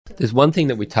There's one thing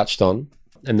that we touched on,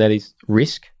 and that is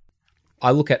risk.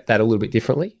 I look at that a little bit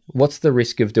differently. What's the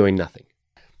risk of doing nothing?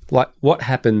 Like, what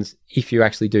happens if you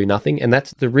actually do nothing? And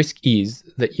that's the risk is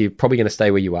that you're probably going to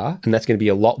stay where you are, and that's going to be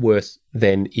a lot worse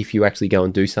than if you actually go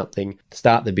and do something,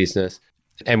 start the business.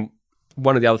 And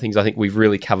one of the other things I think we've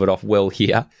really covered off well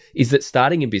here is that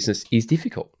starting a business is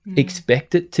difficult.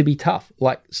 Expect it to be tough.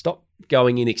 Like, stop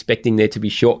going in expecting there to be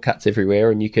shortcuts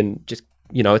everywhere and you can just,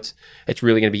 it's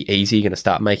really going to be easy. You're going to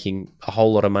start making a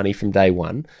whole lot of money from day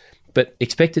one. But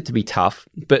expect it to be tough.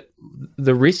 But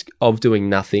the risk of doing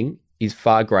nothing is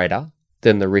far greater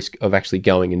than the risk of actually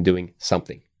going and doing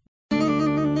something.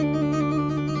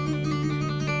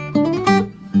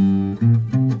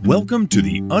 Welcome to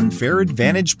the Unfair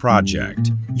Advantage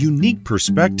Project. Unique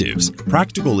perspectives,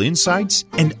 practical insights,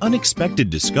 and unexpected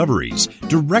discoveries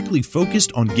directly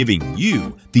focused on giving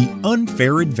you the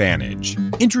unfair advantage.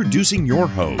 Introducing your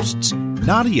hosts,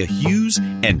 Nadia Hughes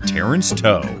and Terence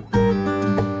Toe.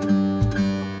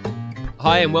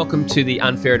 Hi and welcome to the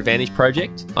Unfair Advantage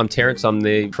Project. I'm Terence. I'm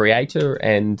the creator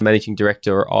and managing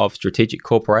director of Strategic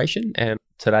Corporation. And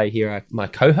today here are my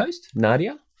co-host,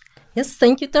 Nadia. Yes,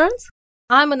 thank you, Terence.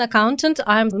 I'm an accountant.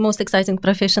 I'm the most exciting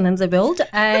profession in the world,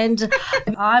 and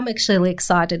I'm actually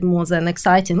excited more than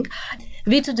exciting.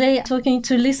 We today are talking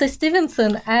to Lisa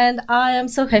Stevenson, and I am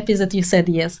so happy that you said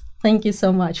yes. Thank you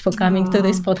so much for coming to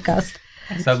this podcast.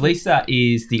 So Lisa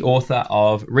is the author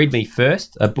of Read Me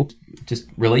First, a book just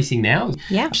releasing now.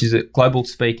 Yeah. She's a global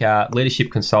speaker,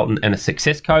 leadership consultant and a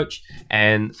success coach,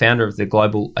 and founder of the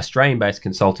global Australian-based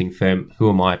consulting firm Who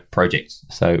Am I Projects.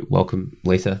 So welcome,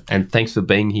 Lisa, and thanks for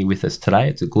being here with us today.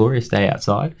 It's a glorious day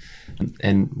outside,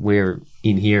 and we're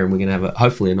in here and we're going to have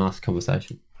hopefully a nice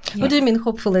conversation. Yeah. What do you mean,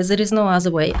 hopefully? There is no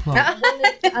other way.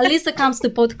 Lisa comes to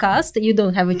podcast, you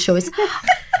don't have a choice.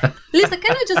 Lisa,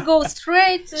 can you just go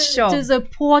straight to the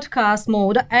podcast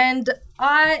mode? And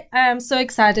I am so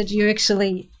excited you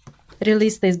actually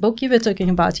released this book you were talking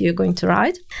about you're going to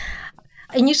write.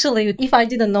 Initially, if I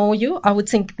didn't know you, I would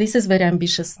think this is very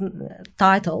ambitious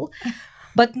title.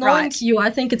 But knowing you,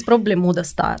 I think it's probably a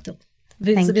modest title.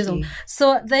 Thank you.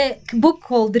 So the book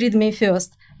called Read Me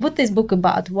First. What is this book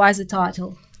about? Why is the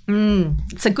title?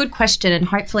 It's a good question and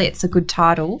hopefully it's a good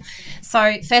title.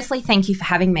 So firstly, thank you for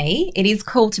having me. It is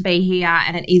cool to be here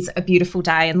and it is a beautiful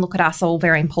day, and look at us all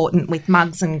very important with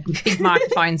mugs and big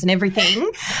microphones and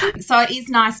everything. So it is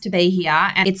nice to be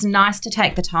here, and it's nice to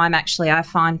take the time. Actually, I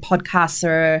find podcasts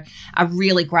are a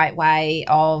really great way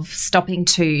of stopping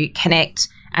to connect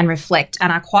and reflect,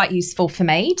 and are quite useful for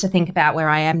me to think about where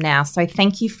I am now. So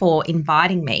thank you for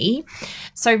inviting me.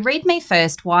 So Read Me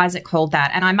First, why is it called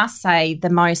that? And I must say the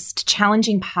most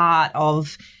challenging part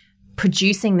of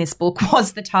producing this book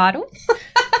was the title,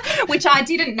 which I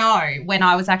didn't know when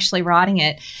I was actually writing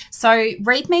it. So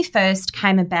Read Me First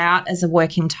came about as a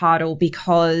working title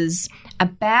because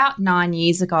about 9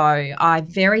 years ago, I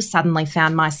very suddenly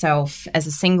found myself as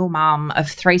a single mum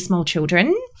of 3 small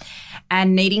children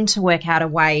and needing to work out a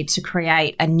way to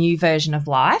create a new version of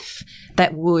life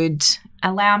that would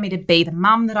allow me to be the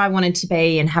mum that I wanted to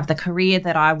be and have the career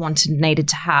that I needed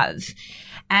to have.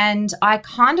 And I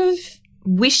kind of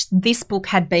wished this book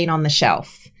had been on the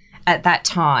shelf at that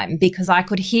time, because I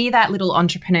could hear that little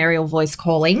entrepreneurial voice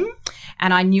calling,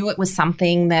 and I knew it was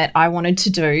something that I wanted to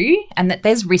do and that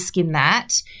there's risk in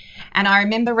that. And I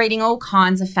remember reading all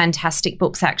kinds of fantastic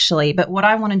books actually, but what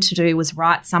I wanted to do was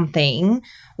write something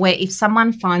where if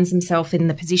someone finds themselves in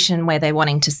the position where they're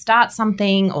wanting to start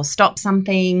something or stop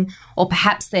something, or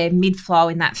perhaps they're mid-flow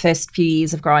in that first few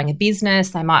years of growing a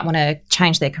business, they might want to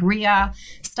change their career,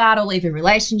 start or leave a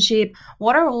relationship,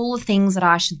 what are all the things that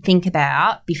I should think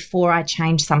about before I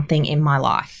change something in my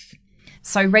life?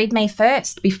 So read me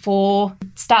first before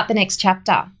start the next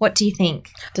chapter. What do you think?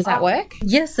 Does that work?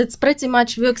 Yes, it's pretty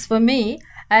much works for me.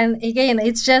 And again,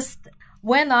 it's just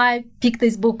when I picked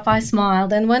this book, I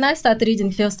smiled. And when I started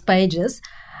reading first pages,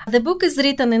 the book is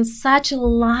written in such a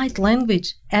light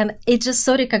language and it's just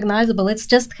so recognizable. It's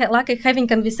just like having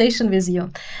conversation with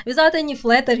you. Without any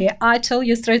flattery, I tell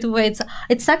you straight away,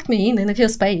 it sucked me in the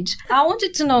first page. I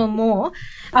wanted to know more.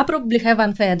 I probably have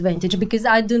unfair advantage because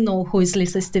I do know who is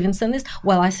Lisa Stevenson is.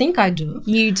 Well, I think I do.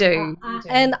 You do.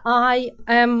 And I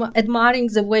am admiring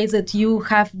the way that you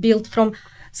have built from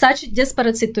such a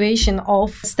desperate situation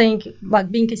of staying, like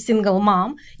being a single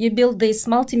mom, you build this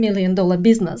multi-million-dollar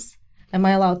business. Am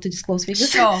I allowed to disclose figures?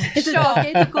 Sure. Is it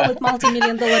okay to call it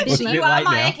multi-million-dollar business? You are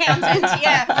my accountant,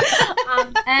 yeah.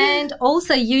 And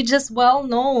also, you just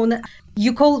well-known,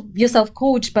 you call yourself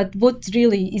coach, but what's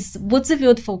the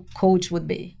word for coach would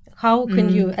be? How can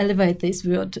you elevate this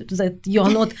word that you're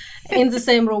not in the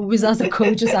same room with other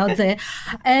coaches out there?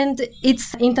 And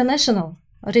it's international,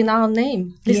 renowned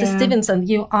name. Lisa Stevenson,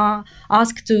 you are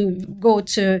asked to go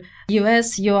to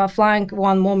US, you are flying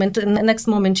one moment, and the next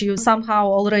moment you somehow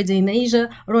already in Asia,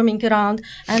 roaming around.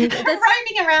 And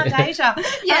roaming around Asia.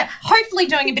 Yeah, hopefully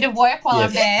doing a bit of work while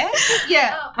I'm there.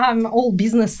 Yeah. I'm all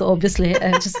business, obviously.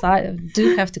 I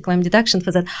do have to claim deduction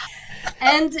for that.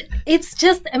 And it's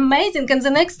just amazing. And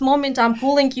the next moment I'm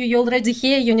calling you, you're already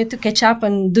here, you need to catch up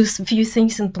and do a few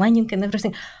things and planning and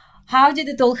everything. How did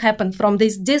it all happen from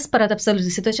this desperate, absolute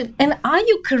situation? And are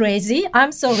you crazy?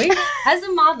 I'm sorry. As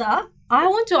a mother, I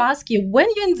want to ask you, when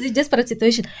you're in this desperate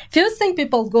situation, first thing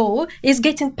people go is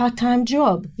getting part-time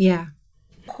job. Yeah.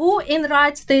 Who in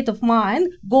right state of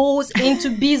mind goes into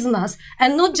business,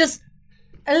 and not just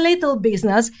a little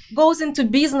business, goes into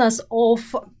business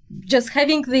of just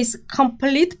having this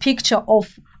complete picture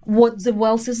of what the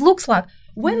wealth looks like?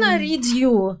 When I read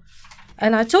you,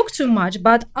 and I talk too much,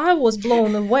 but I was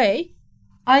blown away.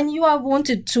 I knew I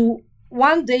wanted to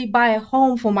one day buy a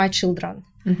home for my children.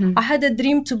 I had a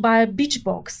dream to buy a beach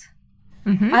box.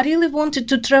 I really wanted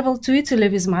to travel to Italy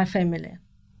with my family.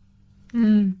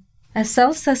 A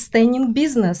self-sustaining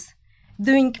business,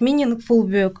 doing meaningful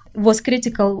work was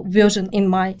critical version in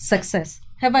my success.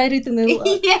 Have I written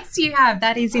it? Yes, you have.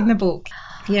 That is in the book.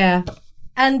 Yeah.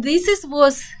 And this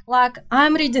was like,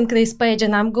 I'm reading this page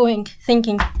and I'm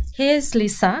thinking, here's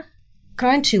Lisa,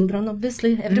 crying children,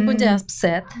 obviously, everybody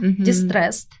upset,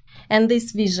 distressed, and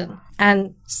this vision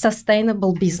and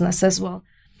sustainable business as well.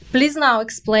 Please now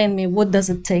explain me, what does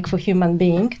it take for human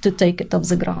being to take it off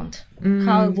the ground?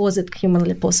 How was it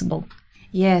humanly possible?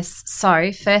 Yes.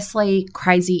 So, firstly,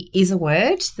 crazy is a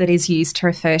word that is used to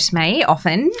refer to me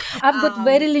often. I've got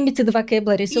very limited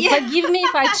vocabulary, so forgive me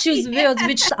if I choose words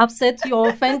which upset you or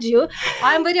offend you.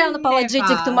 I'm very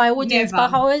unapologetic to my audience, but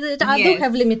however, I do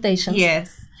have limitations.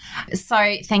 Yes.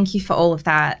 So, thank you for all of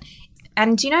that.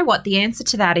 And do you know what? The answer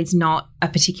to that is not a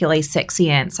particularly sexy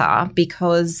answer,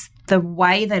 because the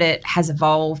way that it has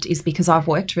evolved is because I've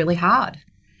worked really hard.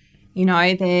 You know,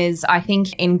 I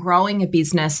think in growing a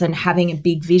business and having a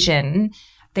big vision,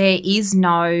 there is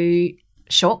no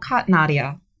shortcut,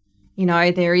 Nadia. You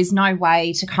know, there is no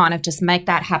way to kind of just make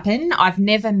that happen. I've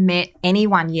never met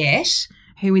anyone yet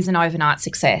who is an overnight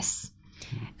success.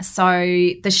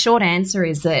 So the short answer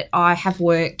is that I have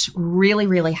worked really,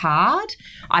 really hard.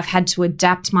 I've had to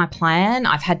adapt my plan.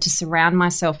 I've had to surround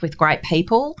myself with great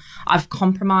people. I've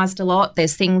compromised a lot.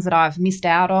 There's things that I've missed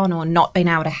out on or not been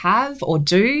able to have or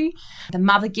do. The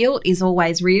mother guilt is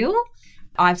always real.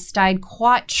 I've stayed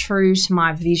quite true to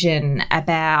my vision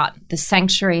about the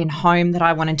sanctuary and home that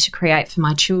I wanted to create for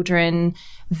my children.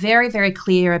 Very, very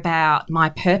clear about my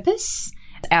purpose,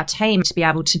 our team to be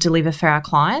able to deliver for our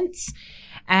clients.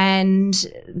 And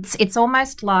it's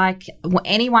almost like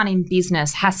anyone in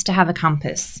business has to have a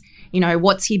compass. You know,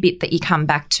 what's your bit that you come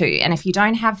back to? And if you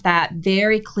don't have that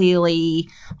very clearly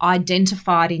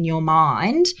identified in your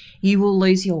mind, you will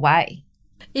lose your way.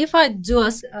 If I do,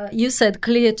 as you said,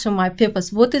 clear to my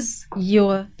purpose, what is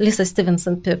your Lisa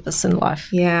Stevenson purpose in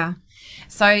life? Yeah.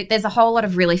 So there's a whole lot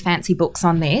of really fancy books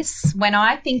on this. When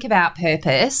I think about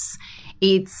purpose,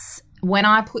 it's when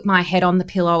I put my head on the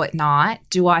pillow at night,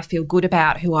 do I feel good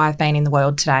about who I've been in the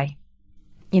world today?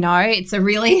 You know, it's a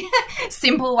really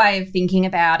simple way of thinking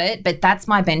about it, but that's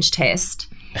my bench test,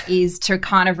 is to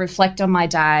kind of reflect on my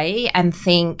day and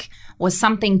think, was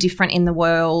something different in the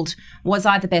world? Was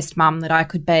I the best mum that I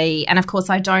could be? And of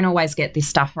course, I don't always get this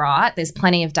stuff right. There's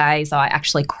plenty of days I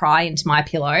actually cry into my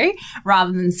pillow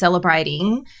rather than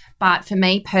celebrating. But for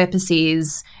me, purpose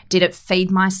is, did it feed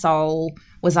my soul?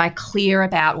 Was I clear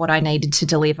about what I needed to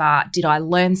deliver? Did I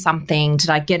learn something?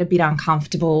 Did I get a bit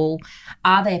uncomfortable?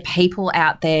 Are there people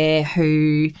out there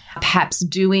who are perhaps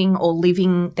doing or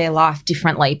living their life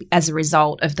differently as a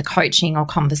result of the coaching or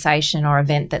conversation or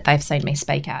event that they've seen me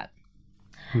speak at?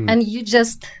 And you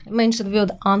just mentioned the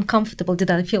word uncomfortable.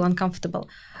 Did I feel uncomfortable?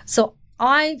 So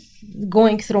I'm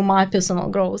going through my personal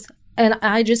growth, and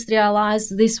I just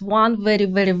realized this one very,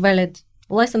 very valid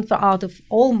lesson out of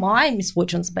all my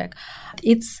misfortunes back.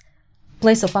 It's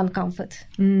place of uncomfort.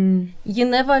 You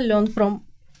never learn from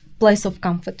place of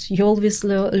comfort. You always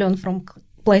learn from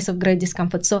place of great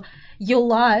discomfort. So your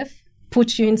life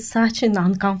puts you in such an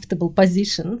uncomfortable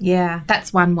position. Yeah,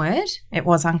 that's one word. It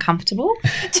was uncomfortable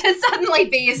to suddenly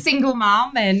be a single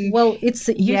mom. And well, it's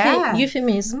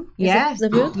euphemism. Is the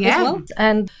word as well.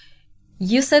 And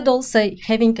you said also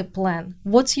having a plan.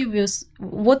 What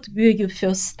were your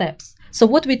first steps? So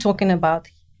what we're talking about?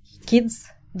 Kids,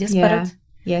 desperate?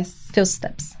 Yes. First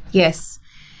steps. Yes.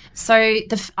 So I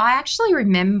actually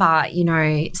remember,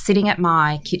 sitting at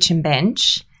my kitchen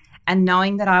bench and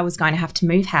knowing that I was going to have to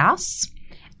move house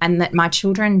and that my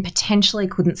children potentially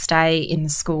couldn't stay in the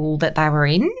school that they were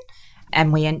in,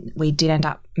 and we did end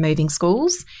up moving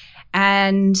schools.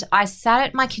 And I sat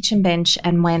at my kitchen bench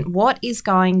and went, what is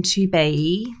going to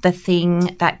be the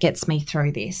thing that gets me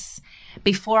through this?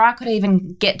 Before I could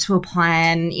even get to a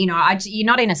plan, you're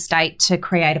not in a state to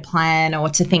create a plan or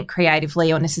to think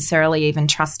creatively or necessarily even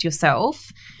trust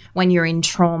yourself when you're in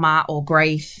trauma or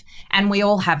grief. And we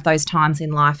all have those times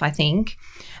in life, I think.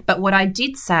 But what I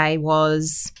did say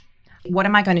was, what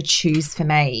am I going to choose for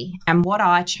me? And what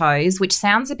I chose, which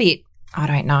sounds a bit, I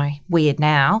don't know, weird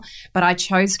now, but I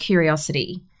chose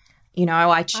curiosity.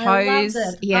 I chose. I loved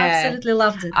it. Yeah, Absolutely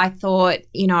loved it. I thought,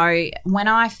 when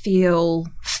I feel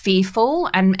fearful,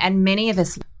 and many of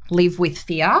us live with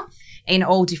fear in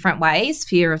all different ways,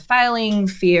 fear of failing,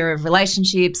 fear of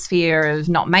relationships, fear of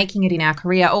not making it in our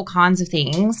career, all kinds of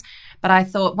things. But I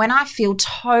thought, when I feel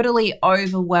totally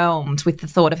overwhelmed with the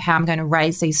thought of how I'm going to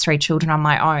raise these 3 children on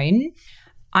my own,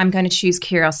 I'm going to choose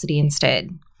curiosity instead.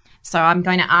 So I'm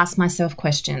going to ask myself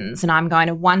questions and I'm going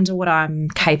to wonder what I'm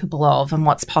capable of and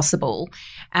what's possible.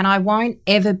 And I won't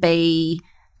ever be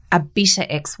a bitter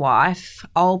ex-wife.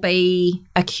 I'll be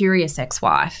a curious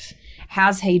ex-wife.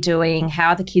 How's he doing? How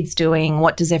are the kids doing?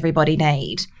 What does everybody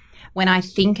need? When I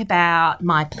think about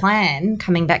my plan,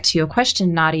 coming back to your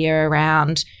question, Nadia,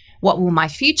 around what will my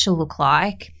future look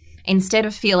like, instead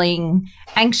of feeling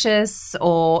anxious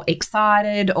or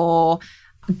excited or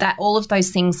that all of those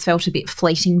things felt a bit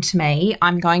fleeting to me,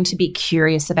 I'm going to be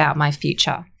curious about my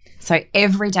future. So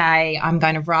every day I'm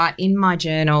going to write in my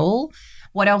journal,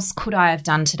 what else could I have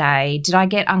done today? Did I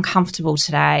get uncomfortable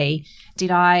today?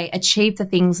 Did I achieve the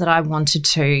things that I wanted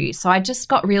to? So I just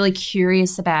got really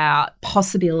curious about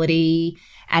possibility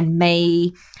and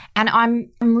me. And I'm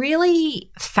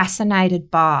really fascinated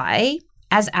by,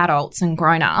 as adults and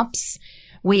grown-ups,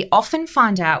 we often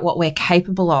find out what we're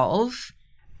capable of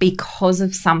because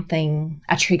of something,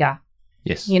 a trigger.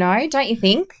 Yes. Don't you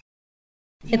think?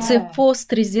 It's a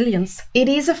forced resilience. It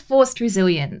is a forced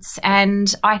resilience.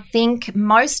 And I think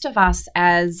most of us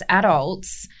as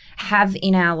adults have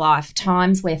in our life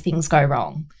times where things go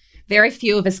wrong. Very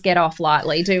few of us get off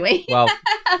lightly, do we? Well,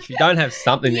 if you don't have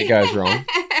something that goes wrong,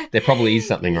 there probably is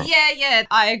something wrong. Yeah,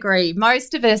 I agree.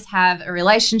 Most of us have a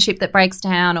relationship that breaks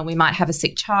down, or we might have a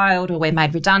sick child, or we're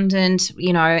made redundant,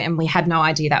 and we had no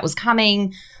idea that was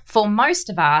coming. For most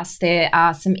of us, there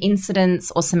are some incidents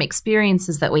or some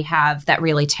experiences that we have that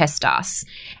really test us.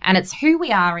 And it's who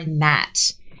we are in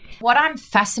that. What I'm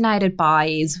fascinated by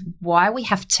is why we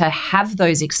have to have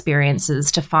those experiences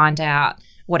to find out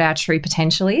what our true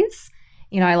potential is.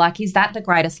 Is that the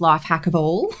greatest life hack of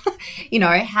all?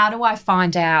 How do I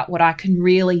find out what I can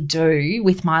really do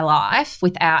with my life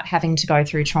without having to go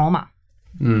through trauma?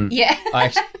 Yeah.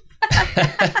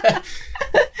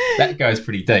 That goes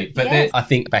pretty deep. But then I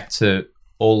think back to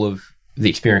all of the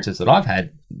experiences that I've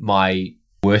had, my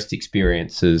worst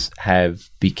experiences have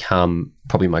become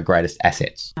probably my greatest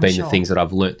assets, the things that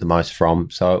I've learnt the most from.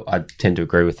 So I tend to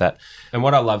agree with that. And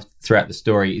what I love throughout the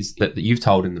story is that you've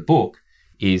told in the book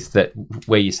is that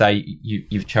where you say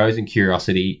you've chosen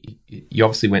curiosity, you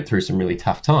obviously went through some really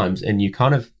tough times, and you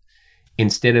kind of,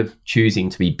 instead of choosing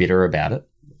to be bitter about it,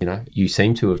 you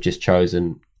seem to have just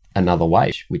chosen another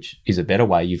way, which is a better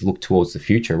way. You've looked towards the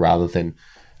future rather than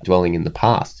dwelling in the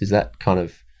past. Is that kind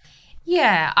of...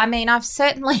 Yeah, I've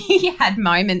certainly had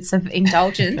moments of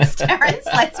indulgence, Terence,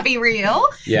 let's be real,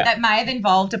 that may have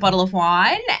involved a bottle of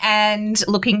wine and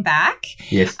looking back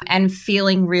and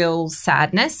feeling real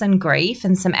sadness and grief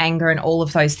and some anger and all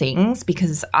of those things,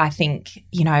 because I think,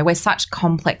 we're such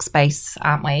complex beasts,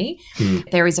 aren't we?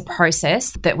 There is a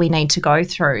process that we need to go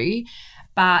through.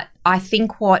 But I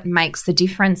think what makes the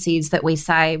difference is that we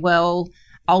say, well,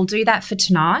 I'll do that for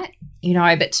tonight,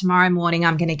 but tomorrow morning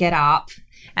I'm going to get up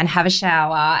and have a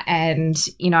shower and,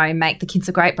 make the kids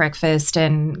a great breakfast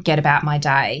and get about my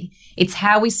day. It's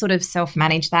how we sort of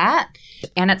self-manage that,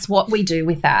 and it's what we do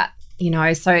with that,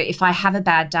 So if I have a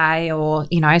bad day or,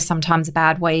 sometimes a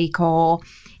bad week, or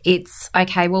it's,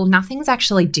 okay, well, nothing's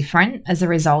actually different as a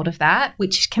result of that,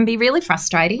 which can be really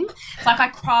frustrating. It's like I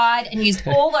cried and used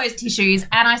all those tissues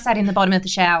and I sat in the bottom of the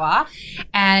shower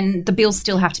and the bills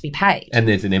still have to be paid. And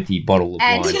there's an empty bottle of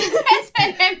wine. There's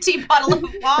an empty bottle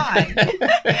of wine.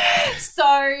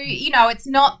 So, it's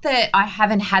not that I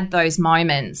haven't had those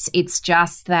moments. It's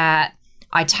just that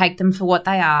I take them for what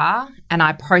they are and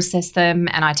I process them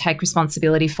and I take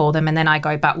responsibility for them, and then I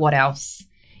go, but what else?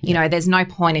 There's no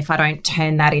point if I don't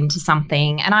turn that into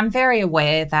something. And I'm very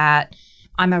aware that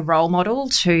I'm a role model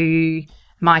to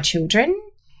my children,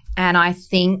 And I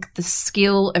think the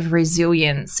skill of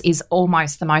resilience is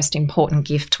almost the most important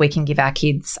gift we can give our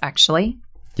kids, actually.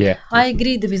 Yeah. I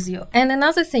agree with you. And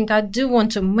another thing I do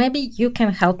want to, maybe you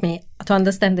can help me to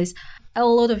understand this. A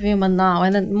lot of women now,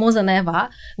 and then more than ever,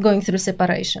 going through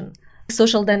separation.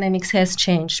 Social dynamics has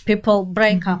changed. People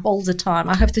break up all the time.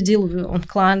 I have to deal with it on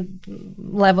client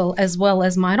level as well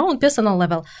as my own personal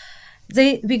level.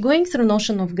 We're going through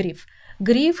notion of grief.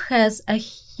 Grief has a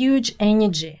huge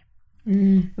energy,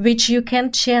 which you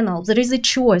can channel. There is a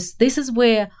choice. This is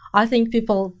where I think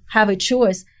people have a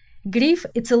choice. Grief,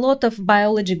 it's a lot of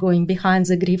biology going behind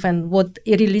the grief and what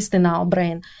it released in our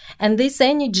brain. And this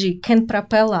energy can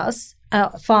propel us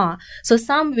far. So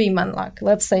some women, like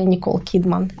let's say Nicole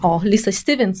Kidman or Lisa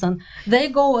Stevenson, they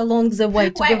go along the way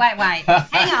to Wait.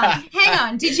 Hang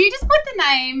on. Did you just put the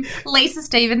name Lisa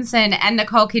Stevenson and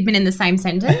Nicole Kidman in the same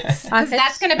sentence? Because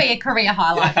that's going to be a career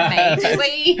highlight for me.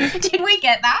 Did we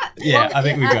get that? Yeah, I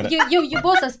think we got it. You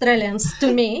both Australians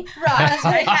to me. Right.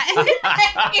 Okay. Is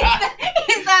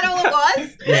that all it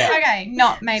was? Yeah. Okay.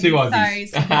 Not maybe Two so Aussies.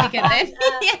 significant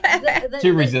then.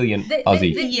 Too resilient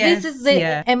Aussie. This is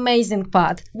the amazing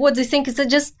part. What do you think? It's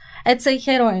a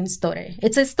heroine story.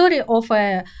 It's a story of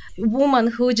a woman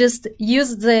who just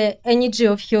used the energy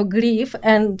of her grief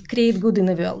and create good in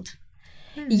the world.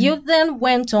 You then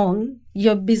went on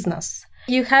your business.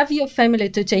 You have your family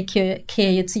to take care.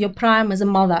 It's your prime as a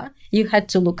mother. You had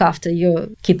to look after your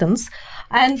kittens.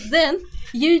 And then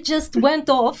you just went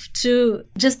off to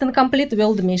just a complete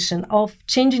world mission of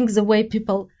changing the way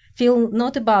people feel,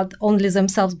 not about only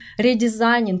themselves,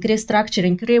 redesigning,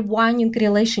 restructuring, rewinding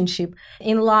relationship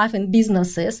in life and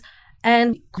businesses.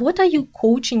 And what are you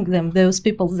coaching them, those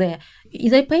people there?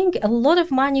 They're paying a lot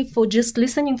of money for just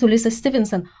listening to Lisa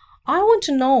Stevenson. I want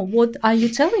to know, what are you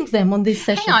telling them on this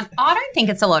session? Hang on, I don't think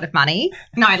it's a lot of money.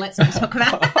 No, let's not talk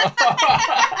about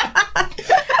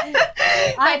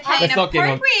They pay an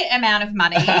appropriate amount of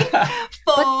money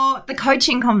for the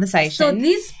coaching conversation. So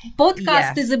this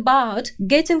podcast is about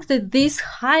getting to this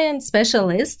high-end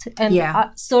specialist. And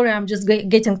sorry, I'm just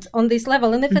getting on this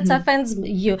level. And if it offends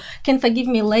you, can forgive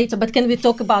me later, but can we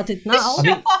talk about it now?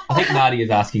 I think Nadia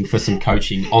is asking for some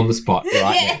coaching on the spot right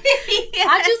now.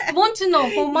 I just want to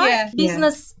know, for my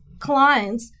business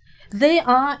clients, they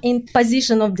are in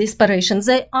position of desperation.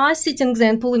 They are sitting there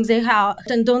and pulling their hair out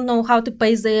and don't know how to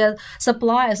pay their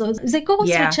suppliers. Or they go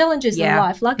through challenges in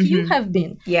life, like you have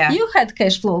been. You had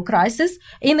cash flow crisis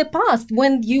in the past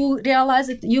when you realize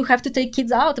that you have to take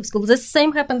kids out of school. The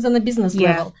same happens on the business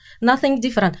level. Nothing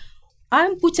different.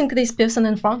 I'm putting this person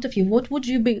in front of you. What would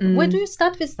you be? Where do you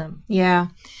start with them? Yeah.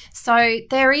 So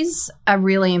there is a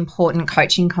really important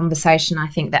coaching conversation, I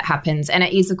think, that happens. And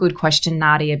it is a good question,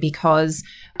 Nadia, because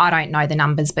I don't know the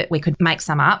numbers, but we could make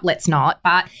some up. Let's not.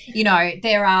 But, you know,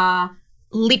 there are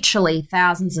literally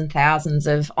thousands and thousands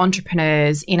of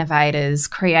entrepreneurs, innovators,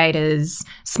 creators,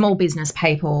 small business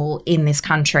people in this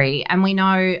country. And we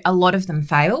know a lot of them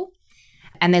fail.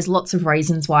 And there's lots of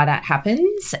reasons why that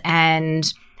happens.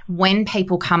 And when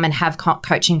people come and have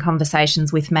coaching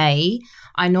conversations with me,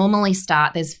 I normally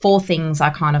start, there's 4 things I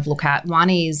kind of look at. One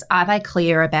is, are they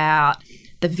clear about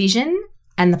the vision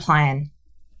and the plan?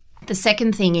 The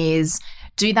second thing is,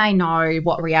 do they know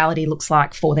what reality looks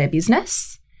like for their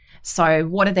business? So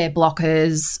what are their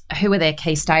blockers? Who are their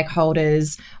key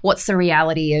stakeholders? What's the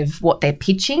reality of what they're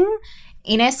pitching?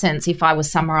 In essence, if I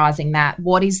was summarising that,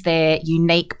 what is their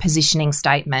unique positioning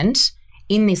statement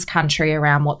in this country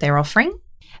around what they're offering?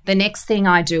 The next thing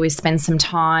I do is spend some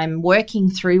time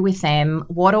working through with them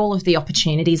what all of the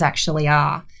opportunities actually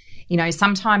are. You know,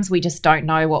 sometimes we just don't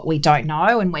know what we don't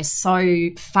know, and we're so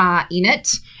far in it,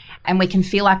 and we can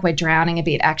feel like we're drowning a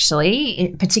bit,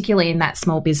 actually, particularly in that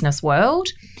small business world.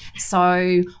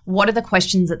 So what are the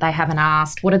questions that they haven't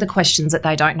asked? What are the questions that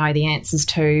they don't know the answers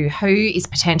to? Who is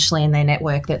potentially in their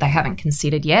network that they haven't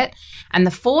considered yet? And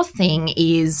the fourth thing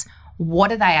is,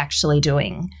 what are they actually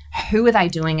doing? Who are they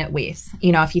doing it with?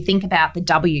 You know, if you think about the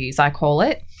W's, I call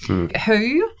it,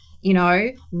 who, you know,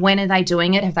 when are they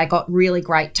doing it? Have they got really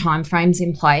great timeframes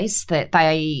in place that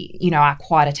they, you know, are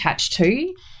quite attached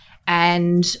to?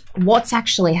 And what's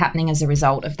actually happening as a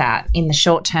result of that in the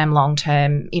short term, long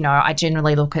term? You know, I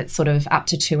generally look at sort of up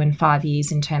to 2 and 5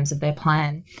 years in terms of their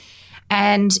plan.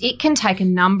 And it can take a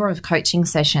number of coaching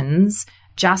sessions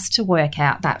just to work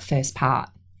out that first part.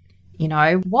 You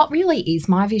know, what really is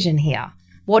my vision here?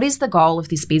 What is the goal of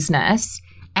this business?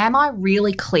 Am I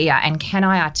really clear, and can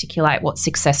I articulate what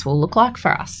success will look like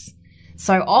for us?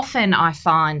 So often I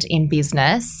find in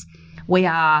business we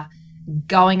are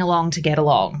going along to get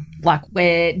along. Like,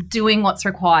 we're doing what's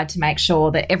required to make sure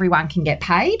that everyone can get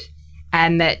paid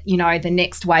and that, you know, the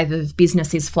next wave of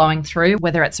business is flowing through,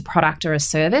 whether it's a product or a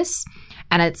service.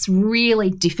 And it's really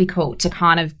difficult to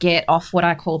kind of get off what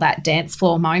I call that dance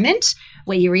floor moment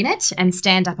where you're in it and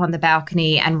stand up on the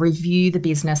balcony and review the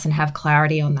business and have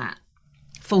clarity on that.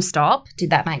 Full stop. Did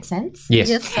that make sense?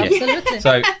 Yes, absolutely.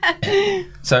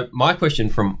 So my question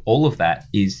from all of that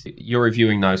is, you're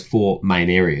reviewing those 4 main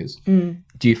areas.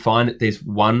 Do you find that there's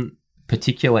one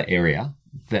particular area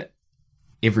that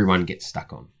everyone gets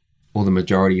stuck on, or the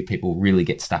majority of people really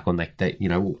get stuck on? That you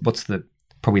know, what's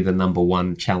probably the number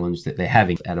one challenge that they're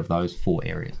having out of those 4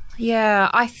 areas? Yeah,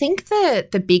 I think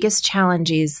that the biggest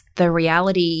challenge is the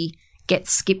reality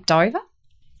gets skipped over.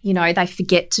 You know, they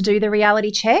forget to do the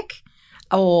reality check,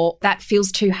 or that feels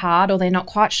too hard, or they're not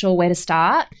quite sure where to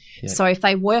start. Yeah. So if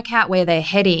they work out where they're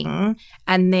heading,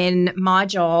 and then my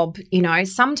job, you know,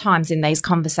 sometimes in these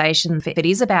conversations, if it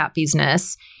is about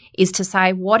business, is to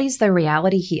say, what is the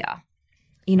reality here?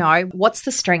 You know, what's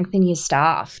the strength in your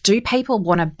staff? Do people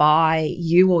want to buy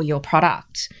you or your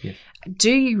product? Yeah.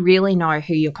 Do you really know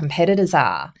who your competitors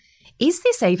are? Is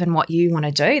this even what you want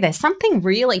to do? There's something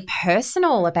really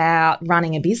personal about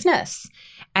running a business.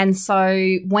 And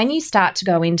so when you start to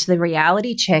go into the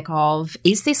reality check of,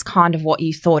 is this kind of what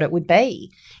you thought it would be?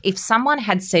 If someone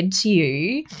had said to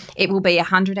you, it will be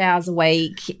 100 hours a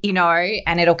week, you know,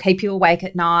 and it'll keep you awake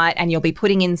at night, and you'll be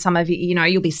putting in some of you know,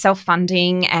 you'll be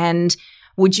self-funding, and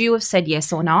would you have said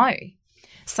yes or no?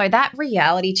 So that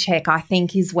reality check, I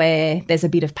think, is where there's a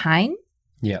bit of pain.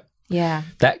 Yeah. Yeah.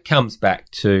 That comes back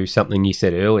to something you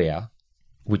said earlier,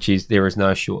 which is there is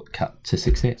no shortcut to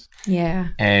success. Yeah.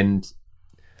 And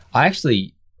I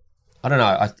don't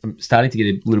know, I'm starting to get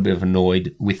a little bit of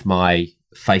annoyed with my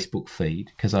Facebook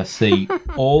feed because I see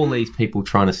all these people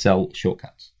trying to sell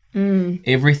shortcuts.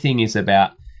 Everything is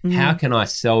about how can I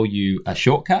sell you a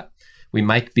shortcut? We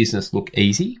make business look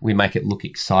easy. We make it look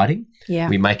exciting. Yeah.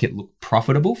 We make it look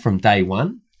profitable from day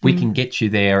one. We can get you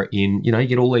there in, you know, you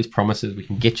get all these promises. We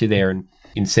can get you there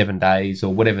in 7 days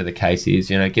or whatever the case is,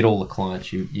 you know, get all the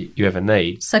clients you ever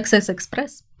need. Success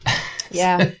Express.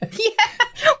 Yeah.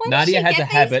 Nadia has a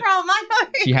habit.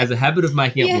 She has a habit of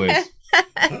making up words.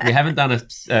 We haven't done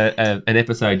an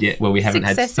episode yet where we haven't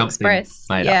had something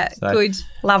made up. So. Good.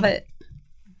 Love it.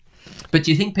 But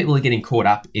do you think people are getting caught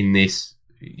up in this,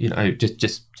 you know, just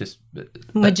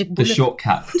the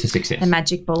shortcut to success? The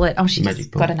magic bullet. Oh, she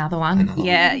just got another one.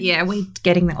 Yeah, we're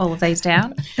getting all of these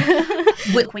down.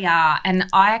 We are, and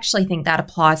I actually think that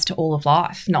applies to all of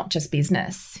life, not just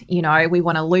business. You know, we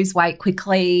want to lose weight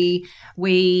quickly,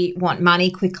 we want money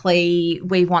quickly,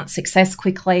 we want success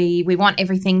quickly, we want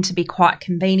everything to be quite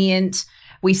convenient.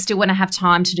 We still want to have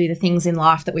time to do the things in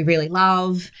life that we really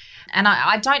love. And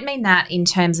I don't mean that in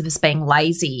terms of us being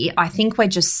lazy. I think we're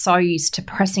just so used to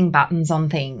pressing buttons on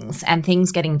things and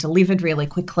things getting delivered really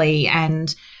quickly.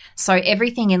 And so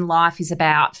everything in life is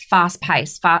about fast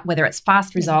pace, whether it's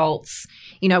fast results.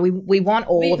 You know, we want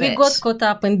all of it. We got caught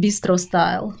up in bistro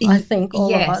style, I think,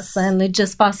 all of us. And it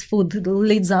just fast food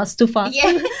leads us to fast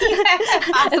food.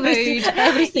 Fast food.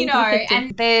 Everything. You know,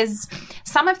 and there's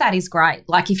some of that is great.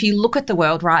 Like if you look at the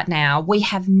world right now, we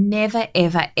have never,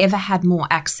 ever, ever had more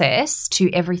access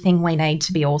to everything we need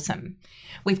to be awesome.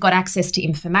 We've got access to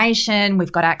information.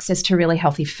 We've got access to really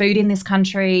healthy food in this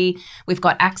country. We've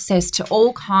got access to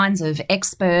all kinds of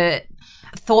expert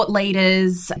thought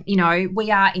leaders. You know,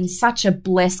 we are in such a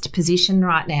blessed position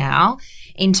right now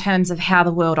in terms of how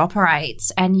the world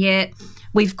operates. And yet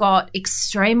we've got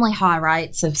extremely high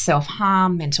rates of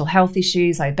self-harm, mental health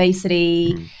issues,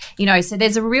 obesity. You know, so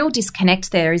there's a real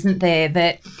disconnect there, isn't there,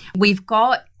 that we've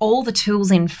got all the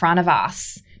tools in front of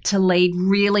us to lead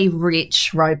really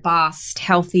rich, robust,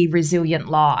 healthy, resilient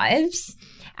lives,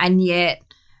 and yet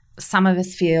some of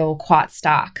us feel quite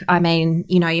stuck. I mean,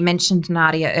 you know, you mentioned,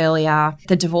 Nadia, earlier,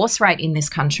 the divorce rate in this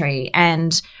country,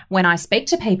 and when I speak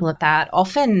to people at that,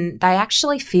 often they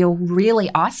actually feel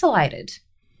really isolated.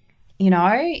 You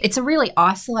know, it's a really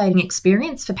isolating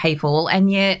experience for people, and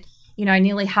yet, you know,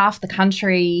 nearly half the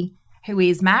country who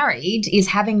is married is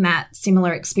having that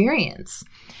similar experience.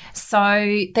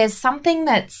 So there's something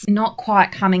that's not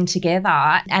quite coming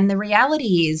together. And the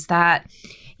reality is that,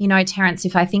 you know, Terence,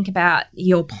 if I think about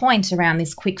your point around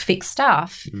this quick fix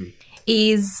stuff,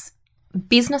 is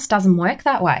business doesn't work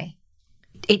that way.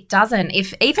 It doesn't.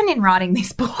 If even in writing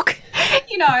this book,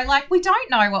 You know, like we don't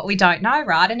know what we don't know,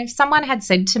 right? And if someone had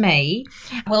said to me,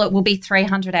 well, it will be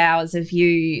 300 hours of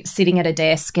you sitting at a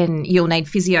desk and you'll need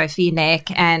physio for your neck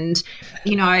and,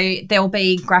 you know, there'll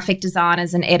be graphic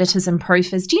designers and editors and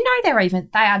proofers. Do you know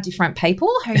they are different people?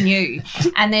 Who knew?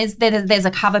 And there's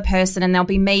a cover person and there'll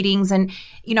be meetings and,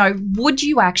 you know, would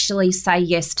you actually say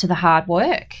yes to the hard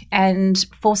work? And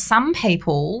for some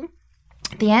people,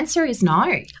 the answer is no.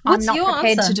 What's I'm your not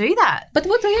prepared answer? to do that. But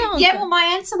what are your answer? Yeah, well, my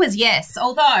answer was yes,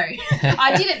 although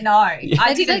I didn't know.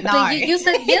 I didn't know. You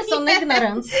said yes on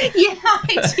ignorance. Yeah,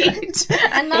 I did.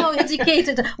 And now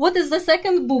educated. What is the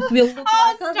second book will look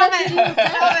like? Stop That's it. really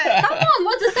sad. Stop it. Come on,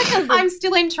 what's the second book? I'm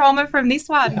still in trauma from this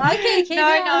one. Okay,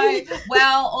 No.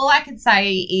 Well, all I could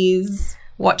say is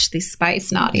watch this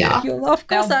space, Nadia. Of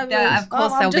course I will. Of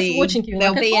course I'm there'll just be. watching you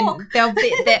There'll like be. a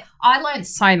hawk. I learned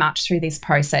so much through this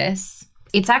process.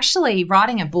 It's actually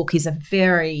writing a book is a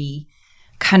very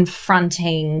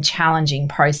confronting, challenging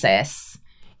process.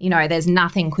 You know, there's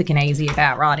nothing quick and easy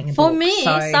about writing a book. For me,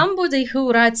 somebody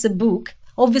who writes a book,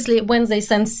 obviously when they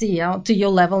sincere to your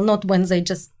level, not when they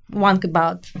just wank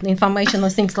about information or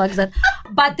things like that,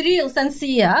 but real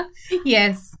sincere.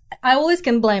 Yes. I always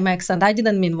can blame accent. I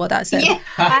didn't mean what I said.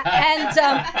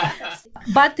 Yeah.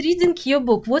 But reading your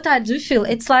book, what I do feel,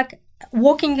 it's like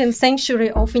walking in sanctuary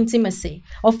of intimacy,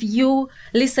 of you,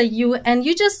 Lisa, you, and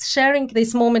you just sharing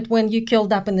this moment when you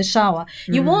curled up in the shower.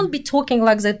 You won't be talking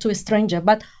like that to a stranger,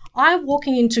 but I'm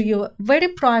walking into your very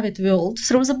private world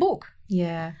through the book.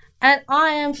 Yeah. And I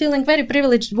am feeling very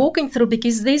privileged walking through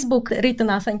because this book written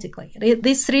authentically.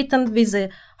 This written with a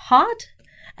heart,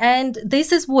 and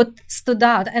this is what stood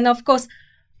out. And of course,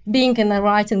 being in a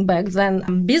writing back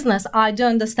then business, I do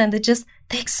understand it just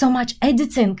takes so much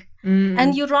editing.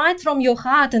 And you write from your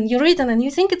heart and you read it and you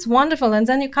think it's wonderful, and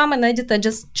then you come and editor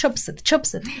just chops it,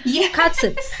 Yeah. cuts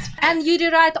it, and you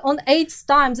rewrite on 8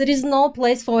 times. There is no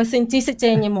place for authenticity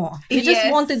anymore. You just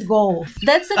Yes. want it go.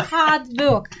 That's a hard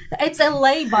work. It's a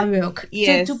labor work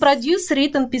Yes. to produce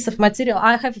written piece of material.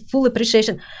 I have full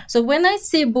appreciation. So when I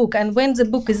see a book and when the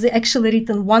book is actually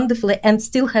written wonderfully and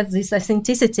still has this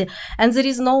authenticity and there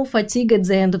is no fatigue at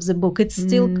the end of the book, it's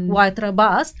still quite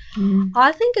robust,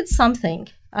 I think it's something.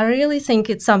 I really think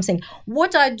it's something.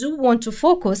 What I do want to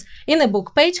focus in a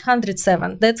book, page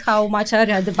 107. That's how much I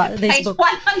read about this Page book.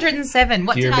 107.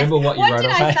 What Do you did remember what you wrote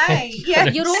did on I that? say? Yeah.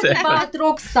 You wrote about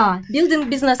rock star, building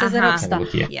business as a rock star.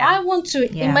 Have a look, yeah. I want to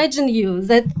imagine you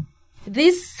that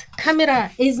this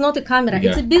camera is not a camera,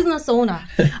 it's a business owner.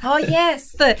 Oh,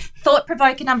 yes. The thought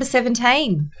provoker number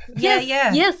 17.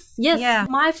 Yes. Yeah.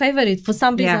 My favorite for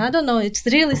some reason. Yeah. I don't know. It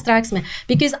really strikes me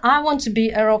because I want to be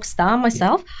a rock star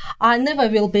myself. I never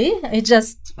will be. It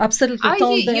just absolutely Oh,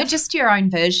 told you're just your own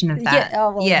version of that.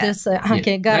 Yeah, this,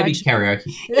 okay, Maybe garage.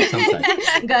 karaoke.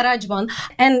 Someday. Garage one.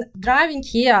 And driving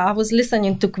here, I was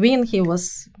listening to Queen. He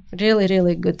was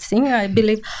really good singer, I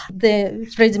believe, the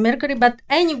Freddie Mercury. But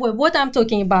anyway, what I'm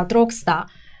talking about, Rockstar,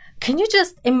 can you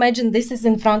just imagine this is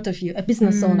in front of you, a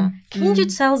business owner? Can you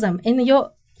tell them in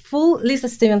your full Lisa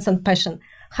Stevenson passion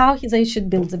how they should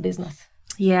build the business?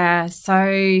 Yeah.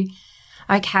 So,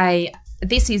 okay,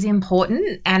 this is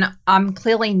important, and I'm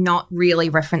clearly not really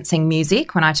referencing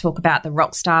music when I talk about the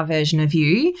rock star version of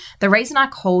you. The reason I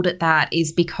called it that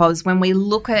is because when we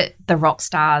look at the rock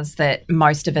stars that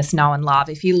most of us know and love,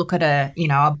 if you look at a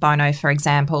Bono, for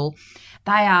example,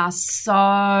 they are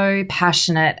so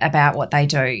passionate about what they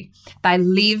do. They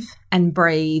live and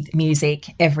breathe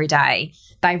music every day.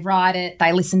 They write it,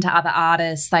 they listen to other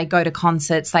artists, they go to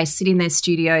concerts, they sit in their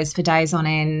studios for days on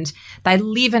end. They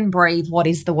live and breathe what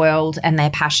is the world and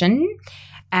their passion.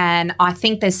 And I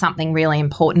think there's something really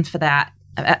important about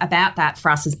that for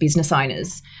us as business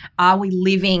owners. Are we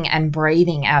living and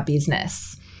breathing our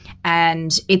business?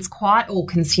 And it's quite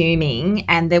all-consuming,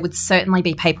 and there would certainly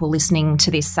be people listening to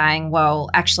this saying, well,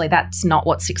 actually, that's not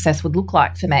what success would look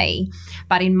like for me.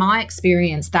 But in my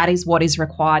experience, that is what is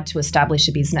required to establish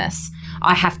a business.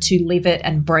 I have to live it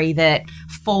and breathe it,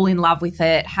 fall in love with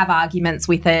it, have arguments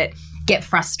with it, get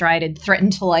frustrated, threaten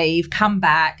to leave, come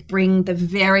back, bring the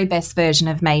very best version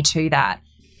of me to that.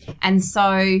 And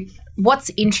so what's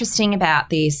interesting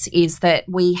about this is that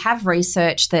we have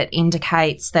research that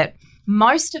indicates that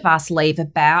most of us leave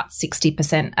about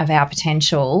 60% of our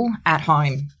potential at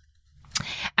home.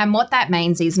 And what that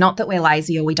means is not that we're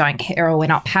lazy or we don't care or we're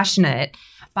not passionate,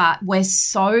 but we're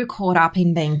so caught up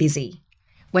in being busy.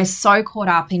 we're so caught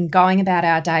up in going about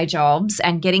our day jobs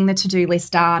and getting the to-do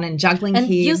list done and juggling And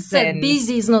kids. you said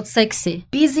busy is not sexy.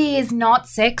 Busy is not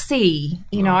sexy,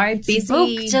 you know, busy.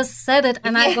 Book just said it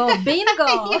and I go,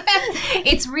 bingo.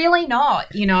 It's really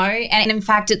not, you know, and in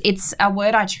fact, it's a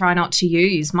word I try not to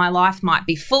use. My life might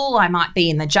be full. I might be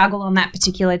in the juggle on that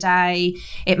particular day.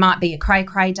 It might be a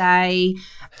cray-cray day.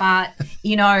 But,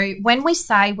 you know, when we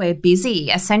say we're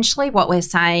busy, essentially what we're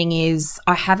saying is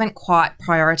I haven't quite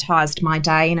prioritised my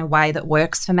day in a way that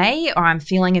works for me, or I'm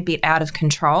feeling a bit out of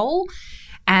control.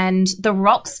 And the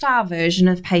rock star version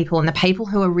of people and the people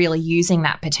who are really using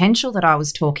that potential that I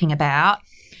was talking about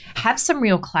have some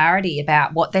real clarity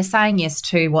about what they're saying yes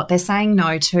to, what they're saying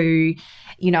no to,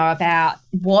 you know, about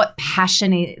what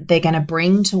passion they're going to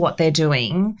bring to what they're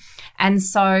doing. And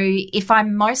so if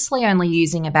I'm mostly only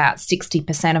using about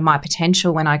 60% of my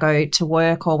potential when I go to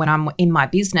work or when I'm in my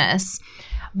business,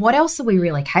 what else are we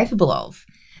really capable of?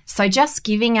 So just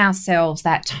giving ourselves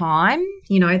that time,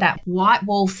 you know, that white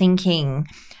wall thinking.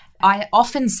 I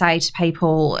often say to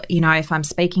people, you know, if I'm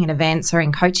speaking at events or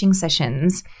in coaching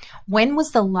sessions, when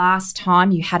was the last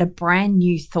time you had a brand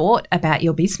new thought about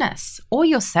your business or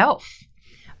yourself?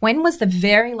 When was the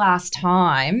very last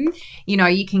time, you know,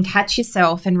 you can catch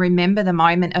yourself and remember the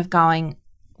moment of going,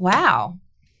 wow,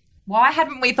 why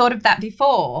hadn't we thought of that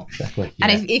before? Exactly. Yeah.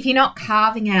 And if you're not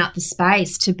carving out the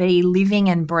space to be living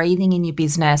and breathing in your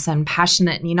business and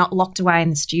passionate and you're not locked away in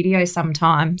the studio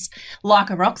sometimes like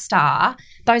a rock star,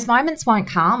 those moments won't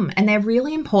come, and they're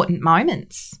really important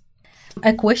moments.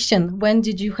 A question, when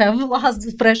did you have last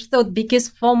fresh thought? Because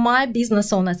for my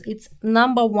business owners, it's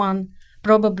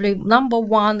probably number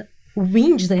one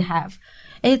whinge they have.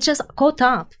 It's just caught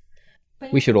up.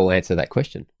 We should all answer that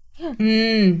question.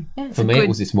 Yeah. For me, it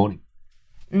was this morning.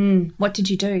 What did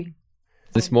you do?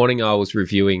 This morning I was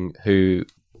reviewing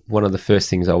one of the first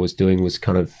things I was doing was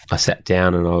I sat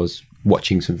down and I was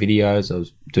watching some videos. I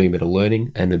was doing a bit of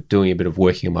learning and doing a bit of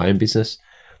working on my own business,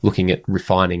 looking at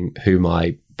refining who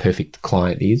my perfect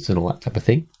client is and all that type of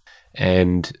thing,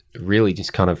 and really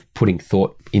just kind of putting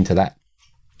thought into that.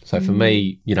 So for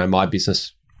me, you know, my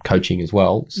business coaching as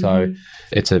well. So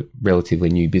it's a relatively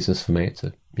new business for me. It's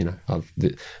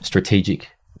the Strategic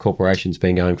Corporation's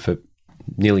been going for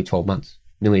nearly 12 months,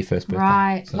 nearly first birthday.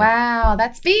 Right. So, wow,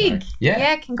 that's big. So,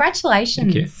 yeah.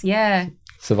 Congratulations. Thank you. Yeah.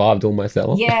 Survived almost that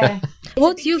long. Yeah.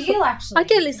 What's your deal, actually?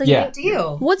 Okay, listen. Yeah. Big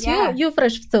deal. What's your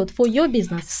fresh thought for your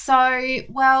business? So,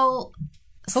 well,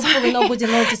 Hopefully nobody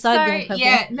noticed I don't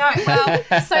have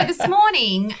one. So this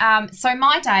morning, so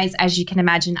my days, as you can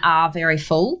imagine, are very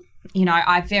full. You know,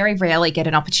 I very rarely get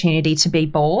an opportunity to be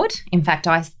bored. In fact,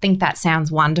 I think that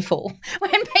sounds wonderful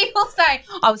when people say,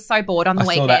 I was so bored on the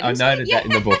weekend. I noted that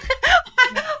in the book.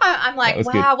 I'm like,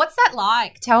 wow, what's that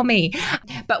like? Tell me.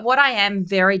 But what I am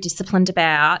very disciplined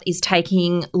about is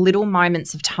taking little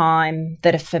moments of time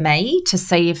that are for me to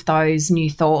see if those new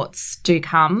thoughts do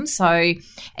come. So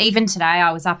even today,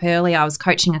 I was up early. I was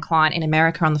coaching a client in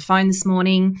America on the phone this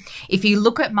morning. If you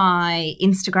look at my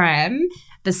Instagram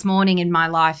this morning in my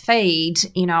live feed,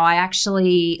 you know, I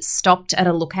actually stopped at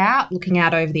a lookout, looking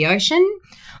out over the ocean.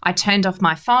 I turned off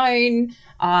my phone.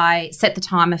 I set the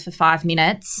timer for 5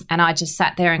 minutes and I just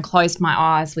sat there and closed my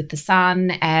eyes with the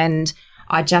sun and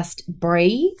I just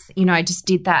breathe, you know, just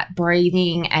did that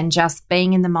breathing and just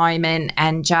being in the moment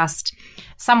and just,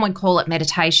 some would call it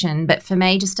meditation, but for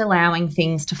me, just allowing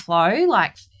things to flow,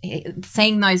 like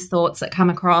seeing those thoughts that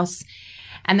come across.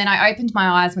 And then I opened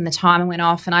my eyes when the timer went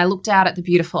off and I looked out at the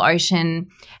beautiful ocean,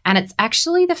 and it's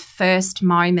actually the first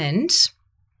moment,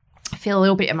 I feel a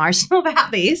little bit emotional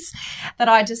about this, that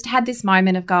I just had this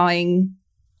moment of going,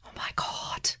 oh my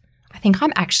God, I think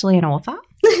I'm actually an author.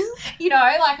 You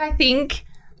know, like I think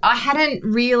I hadn't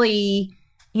really,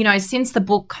 you know, since the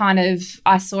book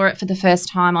I saw it for the first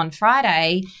time on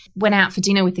Friday, went out for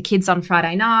dinner with the kids on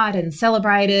Friday night and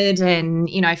celebrated, and,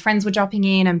 you know, friends were dropping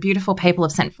in and beautiful people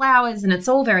have sent flowers and it's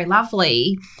all very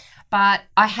lovely. But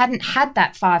I hadn't had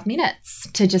that 5 minutes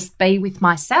to just be with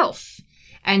myself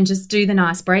and just do the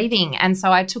nice breathing. And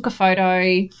so I took a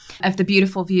photo of the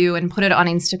beautiful view and put it on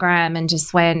Instagram and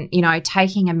just went, you know,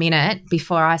 taking a minute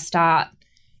before I start,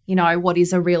 you know, what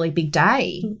is a really big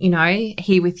day, you know,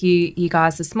 here with you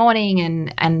guys this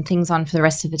morning and things on for the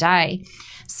rest of the day.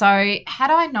 So had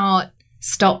I not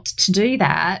stopped to do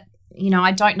that, you know,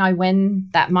 I don't know when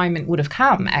that moment would have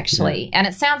come, actually. Yeah. And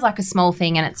it sounds like a small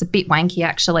thing and it's a bit wanky,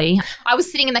 actually. I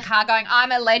was sitting in the car going,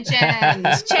 I'm a legend.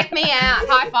 Check me out,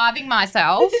 high-fiving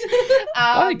myself.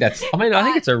 I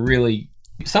think it's a really,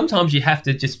 sometimes you have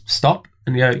to just stop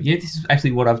and go, yeah, this is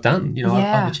actually what I've done. You know,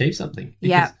 I've achieved something.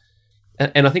 Yeah.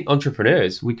 And I think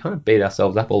entrepreneurs, we kind of beat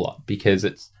ourselves up a lot because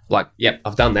it's like, yep,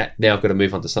 I've done that. Now I've got to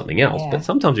move on to something else. Yeah. But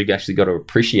sometimes you've actually got to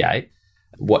appreciate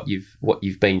what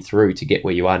you've been through to get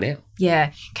where you are now.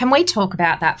 Yeah. Can we talk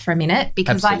about that for a minute?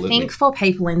 Because Absolutely. I think for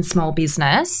people in small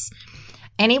business,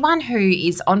 anyone who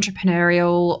is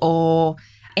entrepreneurial or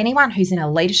anyone who's in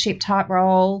a leadership type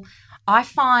role, I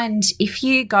find if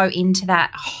you go into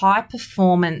that high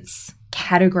performance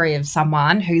category of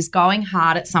someone who's going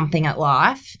hard at something at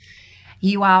life,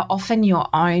 you are often your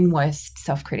own worst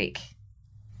self-critic.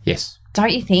 Yes.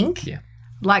 Don't you think? Yeah.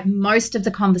 Like most of the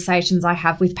conversations I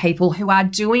have with people who are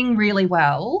doing really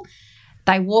well,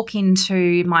 they walk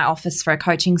into my office for a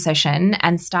coaching session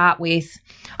and start with,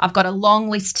 I've got a long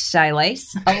list today,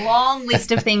 Lise, a long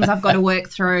list of things I've got to work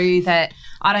through that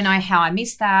I don't know how I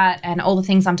missed that and all the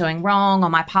things I'm doing wrong, or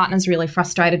my partner's really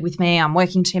frustrated with me, I'm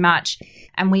working too much.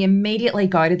 And we immediately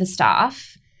go to the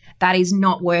stuff that is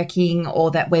not working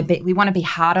or that we want to be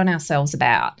hard on ourselves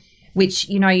about, which,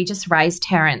 you know, you just raised,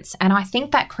 Terence. And I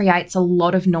think that creates a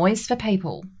lot of noise for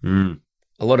people.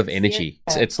 A lot of energy.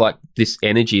 It's like this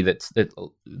energy that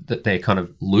they're kind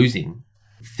of losing,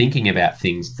 thinking about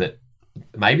things that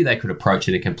maybe they could approach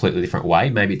in a completely different way.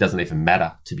 Maybe it doesn't even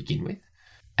matter to begin with.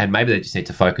 And maybe they just need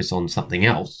to focus on something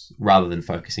else rather than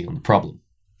focusing on the problem.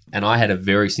 And I had a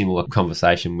very similar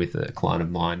conversation with a client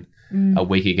of mine a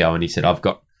week ago, and he said,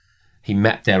 he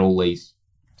mapped out all these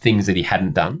things that he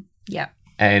hadn't done. Yeah.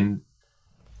 And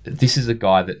this is a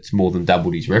guy that's more than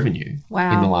doubled his revenue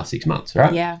Wow. in the last 6 months,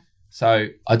 right? Yeah. So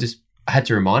I had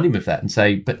to remind him of that and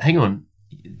say, but hang on,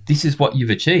 this is what you've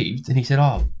achieved. And he said,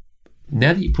 oh,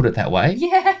 now that you put it that way,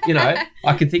 you know,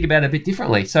 I can think about it a bit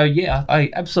differently. So, yeah, I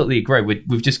absolutely agree.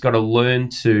 We've just got to learn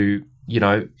to, you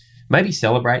know, maybe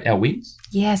celebrate our wins.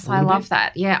 Yes, I love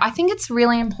that. Yeah, I think it's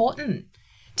really important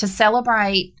to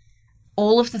celebrate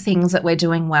all of the things that we're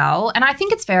doing well. And I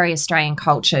think it's very Australian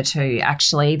culture too,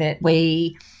 actually, that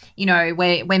we, you know,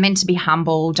 we're meant to be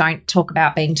humble, don't talk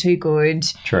about being too good.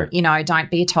 True. You know, don't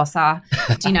be a tosser.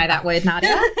 Do you know that word,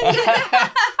 Nadia?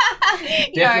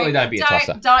 Definitely don't be a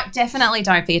tosser. Definitely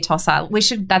don't be a tosser.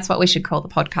 That's what we should call the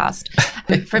podcast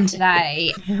from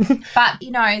today. But,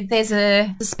 you know, there's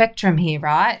a spectrum here,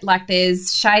 right? Like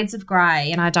there's shades of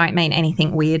grey, and I don't mean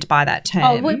anything weird by that term.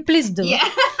 Oh, well, please do. Yeah.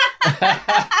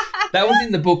 That was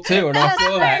in the book too, and I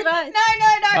saw that. Right. No.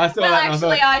 I saw Well, that and I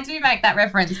actually, thought- I do make that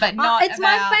reference, but not It's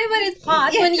my favorite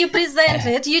part when you present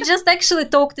it. You just actually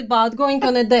talked about going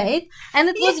on a date, and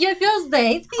it was your first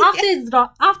date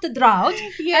after drought.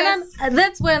 Yes. And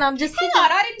that's when I'm just Hang sitting.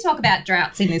 on, I didn't talk about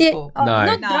droughts in this book. No.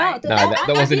 Not No. drought. No, that I've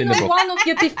wasn't been in the on book. One of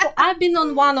your I've been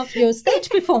on one of your stage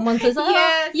performances.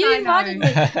 Yes, You I invited know.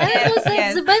 me. And it was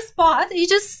Yes. the best part. You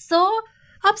just so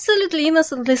absolutely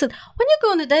innocently said, when you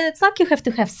go on a date, it's like you have to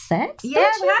have sex. Yeah,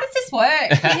 don't you? how does this work?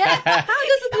 Yeah. How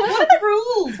does it What work? are the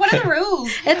rules? What are the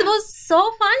rules? It was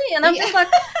so funny, and I'm just like,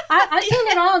 I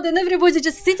turned around, and everybody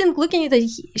just sitting looking at it.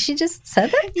 She just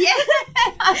said it. Yeah.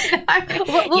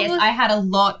 Yes, I had a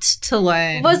lot to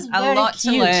learn. It was a very lot to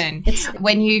cute. learn. It's-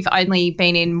 When you've only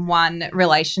been in one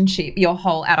relationship your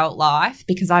whole adult life,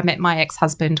 because I met my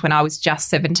ex-husband when I was just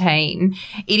 17,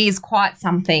 it is quite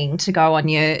something to go on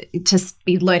to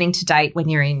be learning to date when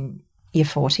you're in your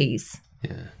 40s.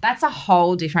 Yeah. That's a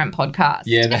whole different podcast.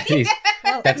 Yeah, that is.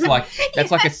 That's like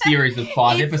a series of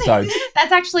 5 episodes.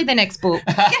 That's actually the next book.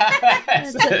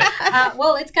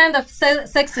 Well, it's kind of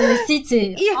Sex in the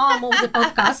City arm of the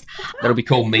podcast. That'll be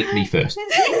called Meet Me First.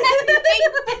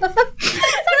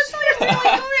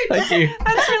 Thank you.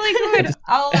 That's really good.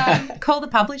 I'll call the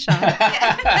publisher.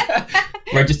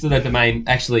 Register the domain,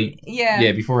 actually,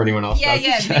 Yeah. before anyone else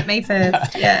does. Meet me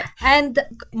first. Yeah. And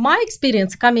my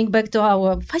experience, coming back to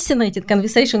our fascinating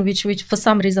conversation, which for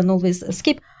some reason always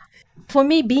skip, for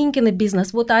me, being in a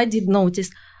business, what I did notice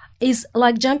is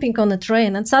like jumping on a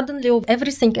train, and suddenly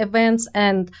everything, events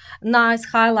and nice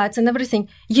highlights and everything,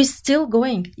 you're still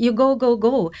going. You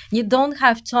go. You don't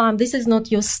have time. This is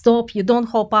not your stop. You don't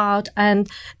hop out and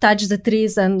touch the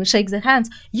trees and shake the hands.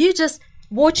 You just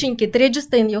watching it,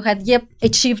 register in your head, yep,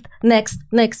 achieved, next.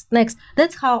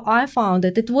 That's how I found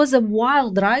it. It was a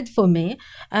wild ride for me,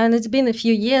 and it's been a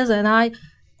few years, and I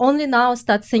only now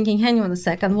start thinking, hang on a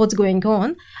second, what's going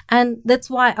on? And that's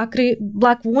why I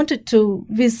wanted to,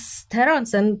 with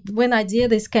Terence, and when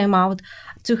this came out,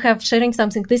 to have sharing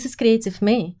something, this is creative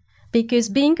me. Because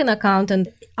being an accountant,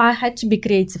 I had to be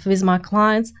creative with my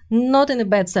clients, not in a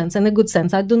bad sense, in a good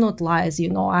sense. I do not lie, as you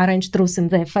know, I arrange truth in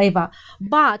their favor.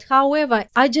 But, however,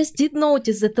 I just did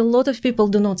notice that a lot of people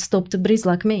do not stop to breathe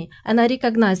like me. And I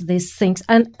recognize these things.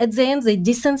 And at the end, they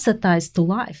desensitize to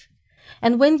life.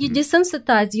 And when you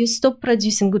desensitize, you stop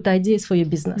producing good ideas for your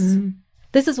business.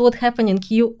 this is what happening.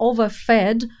 You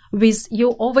overfed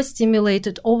you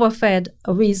overstimulated, overfed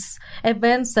with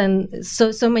events and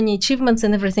so many achievements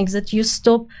and everything that you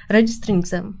stop registering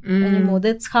them anymore.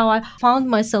 That's how I found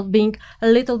myself being a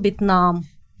little bit numb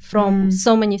from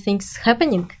so many things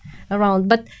happening around.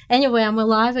 But anyway, I'm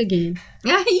alive again.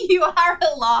 You are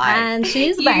alive. And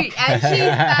she's back. And she's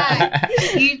back.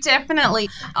 You definitely.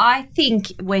 I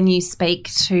think when you speak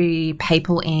to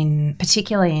people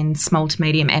particularly in small to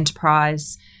medium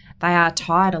enterprise, they are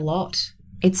tired a lot.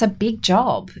 It's a big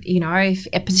job,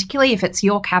 particularly if it's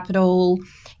your capital,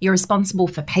 you're responsible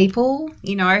for people,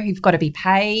 who've got to be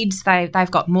paid.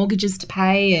 They've got mortgages to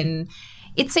pay, and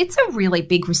it's a really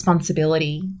big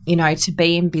responsibility, to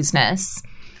be in business.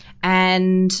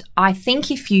 And I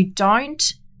think if you don't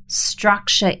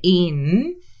structure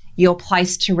in your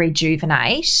place to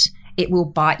rejuvenate, it will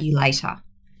bite you later,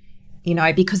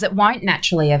 because it won't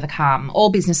naturally ever come.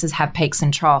 All businesses have peaks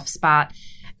and troughs, but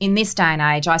in this day and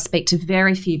age, I speak to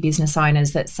very few business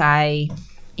owners that say,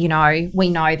 we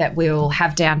know that we'll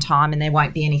have downtime and there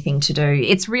won't be anything to do.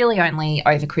 It's really only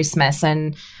over Christmas.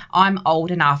 And I'm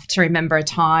old enough to remember a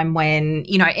time when,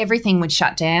 everything would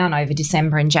shut down over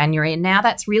December and January. And now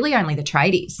that's really only the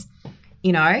tradies.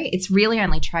 It's really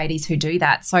only tradies who do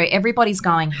that. So everybody's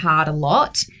going hard a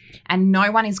lot. And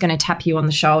no one is going to tap you on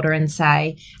the shoulder and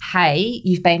say, hey,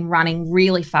 you've been running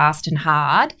really fast and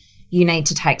hard. You need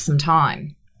to take some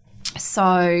time.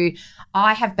 So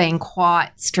I have been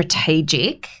quite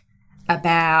strategic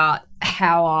about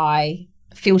how I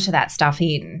filter that stuff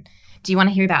in. Do you want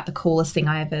to hear about the coolest thing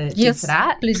I ever did for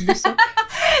that? Please do so.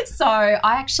 So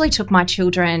I actually took my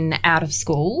children out of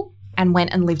school and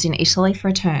went and lived in Italy for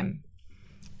a term.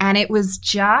 And it was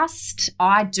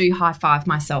I do high five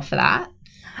myself for that.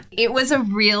 It was a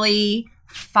really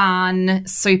fun,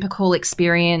 super cool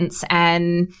experience,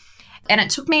 and it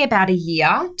took me about a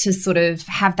year to sort of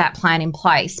have that plan in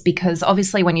place, because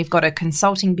obviously when you've got a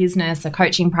consulting business, a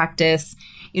coaching practice,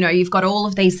 you've got all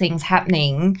of these things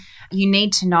happening, you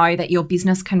need to know that your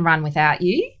business can run without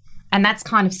you. And that's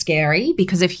kind of scary,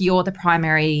 because if you're the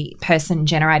primary person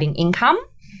generating income,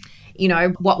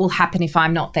 what will happen if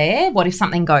I'm not there? What if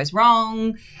something goes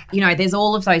wrong? There's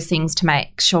all of those things to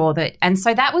make sure that. And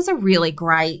so that was a really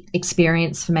great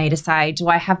experience for me to say, do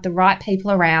I have the right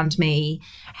people around me?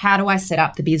 How do I set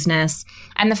up the business?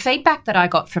 And the feedback that I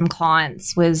got from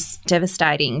clients was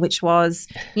devastating, which was,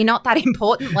 you're not that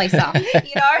important, Lisa,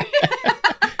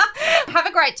 Have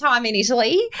a great time in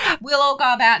Italy. We'll all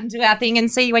go about and do our thing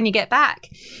and see you when you get back.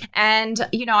 And,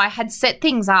 I had set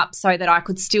things up so that I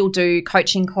could still do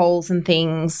coaching calls and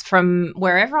things from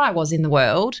wherever I was in the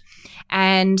world.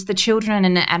 And the children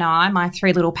and I, my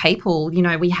three little people,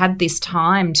 we had this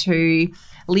time to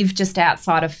live just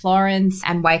outside of Florence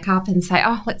and wake up and say,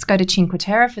 oh, let's go to Cinque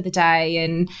Terre for the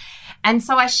day. And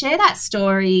so I share that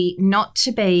story not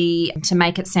to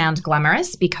make it sound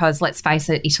glamorous, because let's face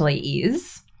it, Italy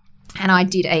is. And I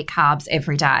did eat carbs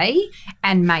every day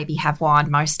and maybe have wine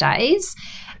most days.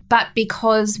 But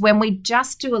because when we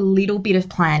just do a little bit of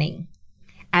planning,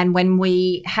 and when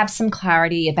we have some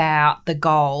clarity about the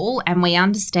goal and we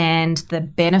understand the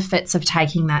benefits of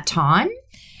taking that time,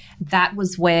 that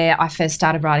was where I first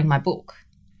started writing my book.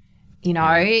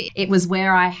 It was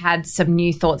where I had some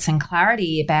new thoughts and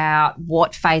clarity about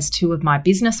what phase 2 of my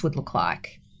business would look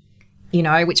like,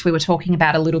 which we were talking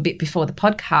about a little bit before the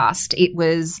podcast. It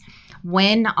was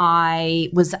when I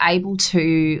was able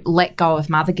to let go of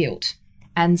mother guilt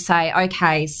and say,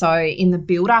 okay, so in the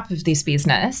build-up of this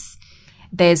business,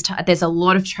 there's a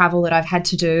lot of travel that I've had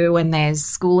to do, and there's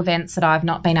school events that I've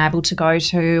not been able to go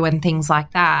to and things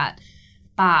like that.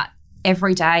 But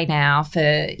every day now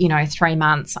for, 3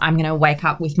 months, I'm going to wake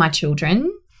up with my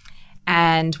children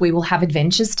and we will have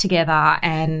adventures together.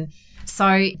 And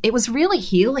so it was really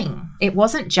healing. It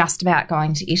wasn't just about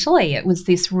going to Italy. It was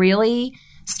this really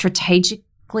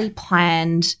strategically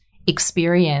planned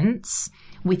experience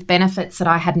with benefits that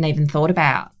I hadn't even thought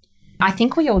about. I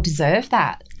think we all deserve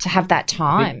that, to have that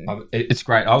time. It's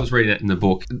great. I was reading it in the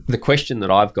book. The question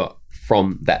that I've got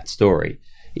from that story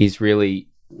is really,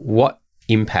 what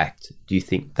impact do you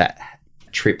think that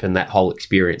trip and that whole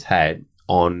experience had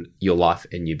on your life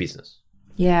and your business?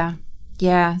 Yeah.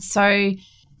 So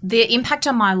the impact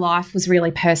on my life was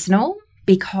really personal,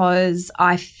 because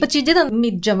But you didn't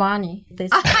meet Giovanni.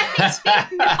 I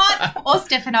did not. Or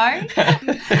Stefano.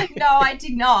 No, I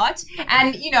did not.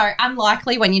 And,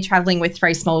 unlikely when you're travelling with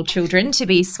 3 small children to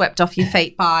be swept off your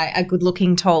feet by a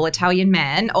good-looking, tall Italian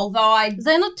man, although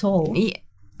They're not tall. Yeah.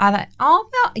 Are they? Oh,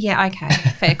 well, yeah, okay.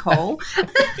 Fair call.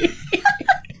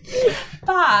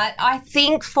 But I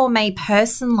think for me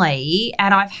personally,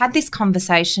 and I've had this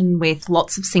conversation with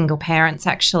lots of single parents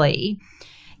actually,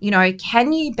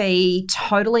 can you be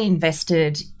totally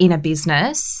invested in a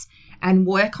business and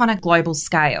work on a global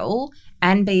scale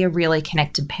and be a really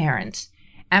connected parent?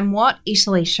 And what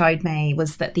Italy showed me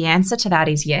was that the answer to that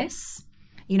is yes.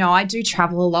 I do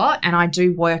travel a lot and I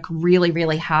do work really,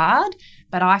 really hard,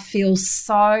 but I feel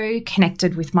so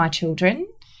connected with my children.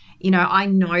 I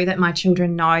know that my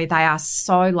children know they are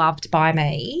so loved by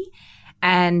me,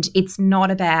 and it's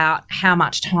not about how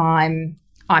much time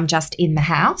I'm just in the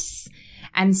house.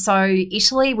 And so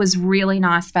Italy was really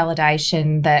nice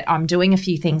validation that I'm doing a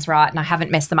few things right and I haven't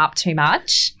messed them up too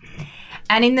much.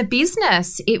 And in the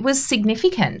business, it was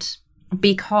significant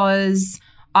because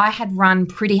I had run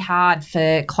pretty hard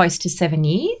for close to 7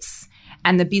 years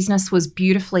and the business was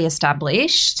beautifully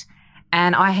established,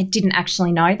 and I didn't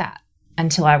actually know that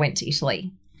until I went to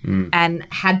Italy and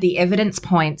had the evidence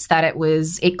points that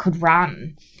it could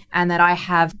run, and that I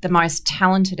have the most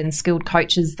talented and skilled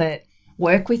coaches that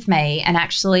work with me and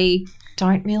actually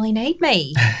don't really need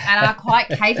me and are quite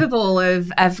capable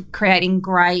of creating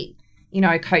great,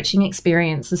 coaching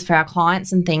experiences for our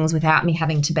clients and things without me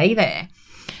having to be there.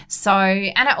 So,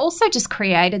 and it also just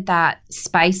created that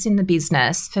space in the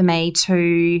business for me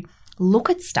to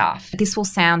look at stuff. This will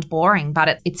sound boring,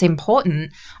 but it's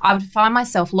important. I would find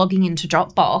myself logging into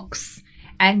Dropbox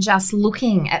and just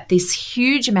looking at this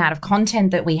huge amount of content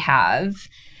that we have,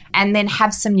 and then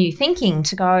have some new thinking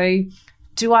to go,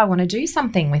 do I want to do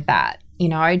something with that?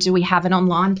 Do we have an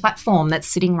online platform that's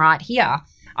sitting right here?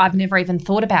 I've never even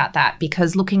thought about that,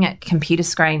 because looking at computer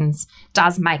screens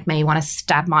does make me want to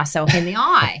stab myself in the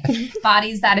eye. But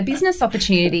is that a business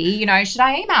opportunity? Should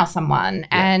I email someone? Yeah.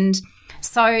 And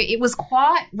so it was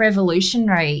quite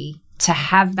revolutionary to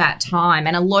have that time,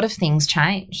 and a lot of things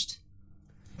changed.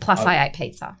 Plus I ate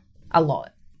pizza a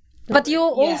lot. But you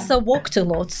also walked a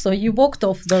lot, so you walked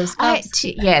off those cups.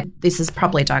 This is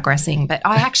probably digressing, but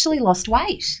I actually lost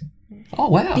weight. Oh,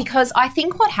 wow. Because I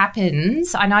think what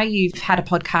happens, I know you've had a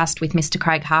podcast with Mr.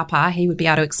 Craig Harper. He would be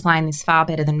able to explain this far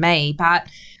better than me. But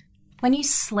when you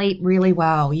sleep really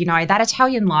well, that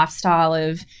Italian lifestyle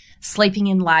of sleeping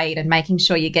in late and making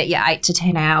sure you get your 8 to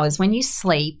 10 hours, when you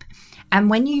sleep and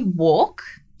when you walk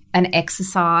and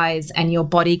exercise and your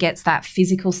body gets that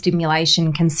physical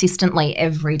stimulation consistently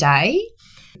every day,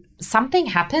 something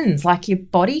happens, like your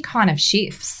body kind of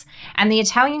shifts. And the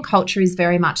Italian culture is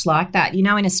very much like that. In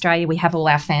Australia, we have all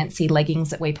our fancy leggings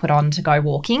that we put on to go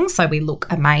walking, so we look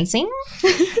amazing.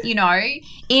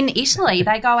 In Italy,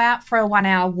 they go out for a 1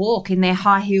 hour walk in their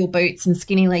high heel boots and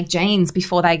skinny leg jeans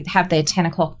before they have their 10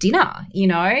 o'clock dinner,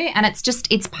 and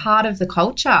it's part of the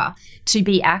culture to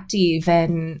be active.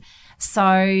 And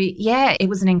so, it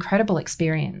was an incredible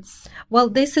experience. Well,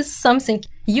 this is something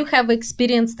you have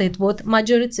experienced, it what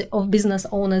majority of business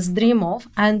owners dream of,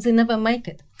 and they never make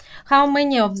it. How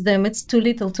many of them, it's too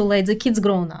little, too late, the kids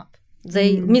grown up.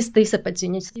 They miss this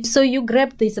opportunity. So you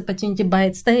grabbed this opportunity by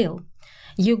its tail.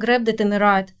 You grabbed it in the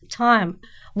right time.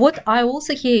 What I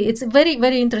also hear, it's a very,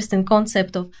 very interesting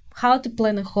concept of how to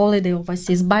plan a holiday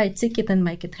overseas, buy a ticket and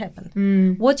make it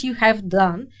happen. What you have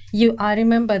done, I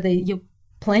remember your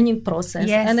planning process,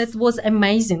 and it was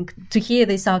amazing to hear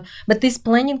this out. But this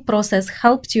planning process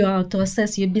helped you out to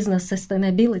assess your business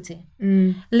sustainability.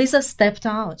 Lisa stepped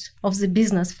out of the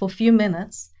business for a few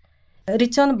minutes,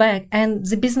 returned back, and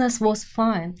the business was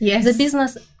fine. Yes. The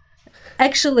business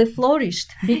actually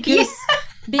flourished because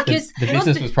the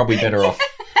business was probably better off.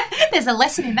 There's a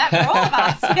lesson in that for all of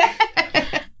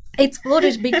us. It's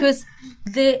flourished because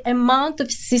the amount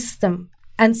of system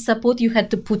and support you had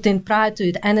to put in prior to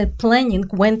it, and planning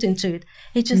went into it.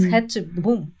 It just had to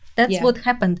boom. That's what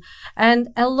happened. And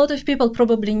a lot of people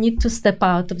probably need to step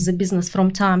out of the business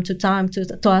from time to time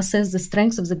to assess the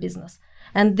strengths of the business.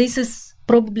 And this is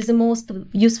probably the most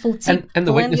useful tip and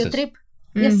the to end your weaknesses. trip.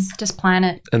 Yes, just plan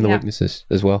it. And the weaknesses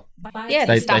as well. Yeah,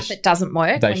 the stuff that doesn't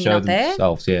work They when you're show not there.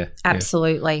 themselves,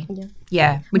 Absolutely. What's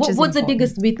the important.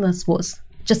 biggest weakness was?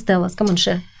 Just tell us. Come on,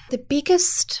 share. The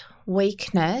biggest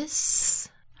weakness,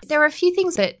 there were a few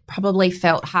things that probably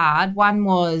felt hard. One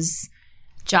was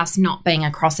just not being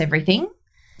across everything,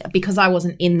 because I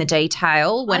wasn't in the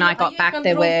detail. When I got back,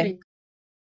 there were...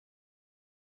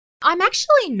 I'm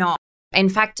actually not. In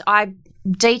fact,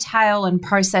 detail and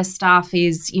process stuff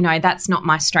is, that's not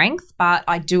my strength, but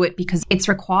I do it because it's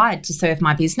required to serve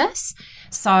my business.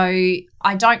 So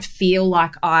I don't feel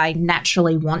like I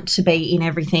naturally want to be in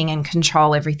everything and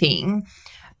control everything.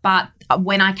 But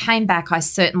when I came back, I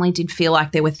certainly did feel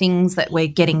like there were things that were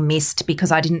getting missed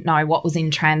because I didn't know what was in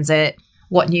transit,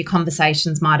 what new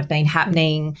conversations might have been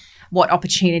happening, what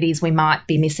opportunities we might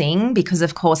be missing, because,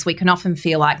 of course, we can often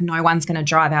feel like no one's going to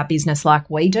drive our business like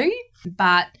we do.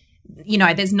 But, you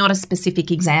know, there's not a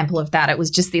specific example of that. It was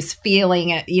just this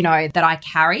feeling, you know, that I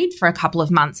carried for a couple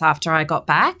of months after I got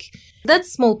back. That's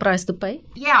a small price to pay.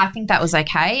 Yeah, I think that was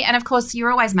okay. And, of course,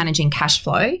 you're always managing cash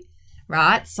flow,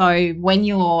 right? So when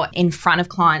you're in front of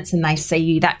clients and they see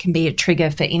you, that can be a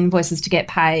trigger for invoices to get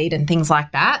paid and things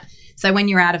like that. So when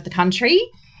you're out of the country,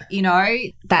 you know,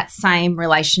 that same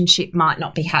relationship might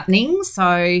not be happening.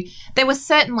 So there were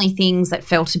certainly things that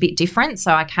felt a bit different.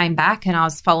 So I came back and I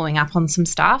was following up on some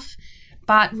stuff.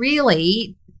 But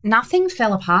really, nothing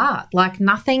fell apart, like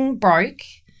nothing broke.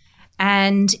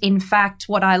 And in fact,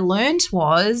 what I learned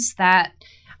was that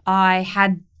I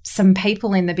had some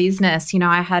people in the business, you know,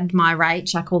 I had my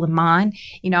Rach, I call them mine,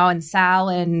 you know, and Sal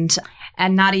and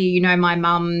Nadia, you know, my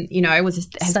mum, you know,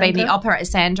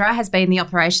 Sandra has been the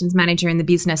operations manager in the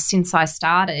business since I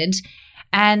started.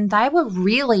 And they were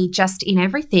really just in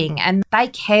everything, and they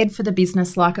cared for the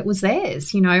business like it was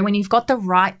theirs. You know, when you've got the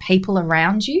right people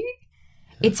around you,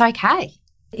 it's okay.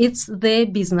 It's their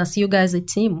business. You guys are a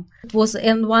team. It was,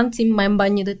 and one team member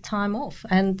needed time off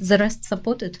and the rest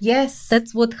supported. Yes.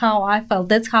 That's how I felt.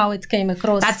 That's how it came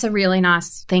across. That's a really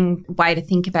nice way to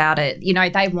think about it. You know,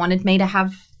 they wanted me to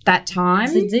have that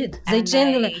time. They did. They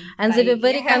genuinely. And they were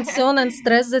very concerned and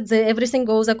stressed that everything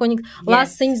goes according.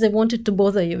 Last things they wanted to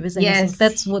bother you with anything. Yes.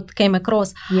 That's what came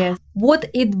across. Yes. What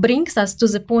it brings us to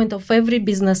the point of every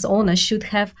business owner should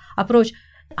have approach.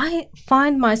 I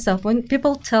find myself, when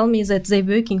people tell me that they're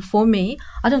working for me,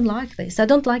 I don't like this. I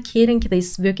don't like hearing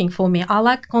this working for me. I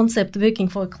like concept working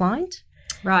for a client.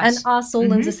 Right. And us all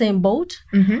in the same boat.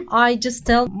 Mm-hmm. I just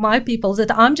tell my people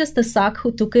that I'm just a suck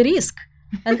who took a risk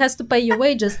and has to pay your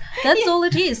wages. That's all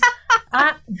it is.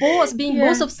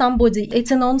 Boss of somebody, it's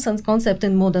a nonsense concept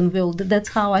in modern world. That's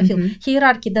how I feel.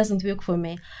 Hierarchy doesn't work for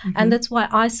me. And that's why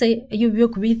I say you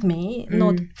work with me,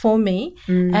 not for me.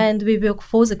 And we work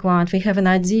for the client. We have an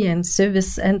idea and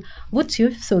service. And what's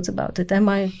your thoughts about it? Am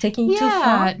I taking too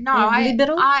far? No,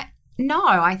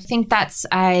 I think that's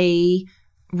a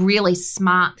really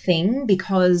smart thing,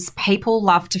 because people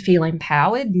love to feel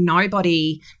empowered.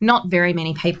 Not very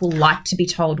many people like to be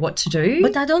told what to do.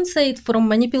 But I don't say it from a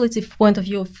manipulative point of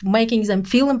view of making them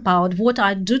feel empowered. What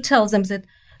I do tell them that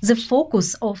the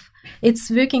focus of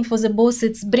it's working for the boss,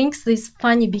 it brings this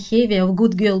funny behavior of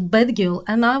good girl, bad girl,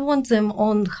 and I want them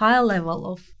on higher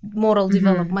level of moral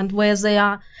development where they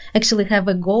are actually have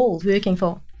a goal working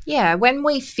for. Yeah, when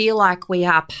we feel like we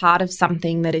are part of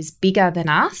something that is bigger than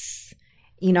us,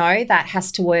 you know, that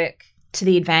has to work to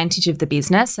the advantage of the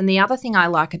business. And the other thing I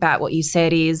like about what you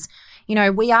said is, you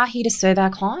know, we are here to serve our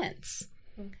clients.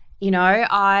 You know,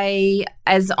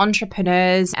 as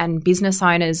entrepreneurs and business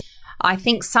owners, I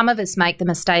think some of us make the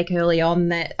mistake early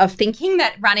on of thinking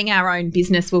that running our own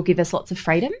business will give us lots of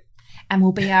freedom and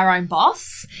we'll be our own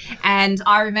boss. And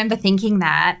I remember thinking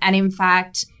that. And in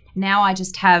fact, now I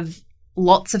just have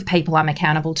lots of people I'm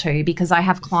accountable to, because I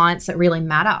have clients that really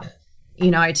matter, you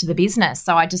know, to the business.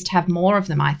 So I just have more of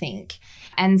them, I think.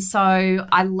 And so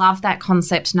I love that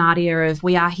concept, Nadia, of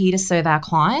we are here to serve our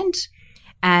client,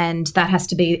 and that has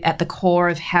to be at the core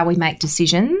of how we make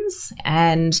decisions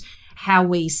and how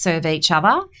we serve each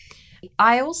other.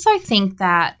 I also think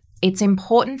that it's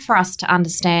important for us to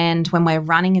understand when we're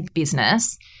running a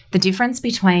business, the difference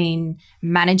between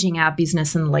managing our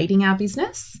business and leading our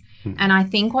business. And I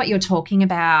think what you're talking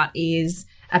about is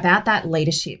about that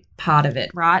leadership part of it,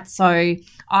 right? So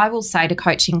I will say to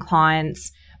coaching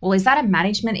clients, well, is that a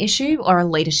management issue or a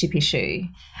leadership issue?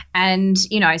 And,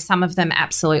 you know, some of them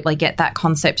absolutely get that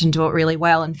concept and do it really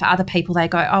well. And for other people, they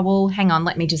go, oh, well, hang on,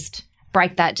 let me just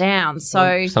break that down.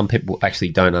 So some people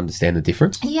actually don't understand the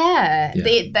difference. Yeah.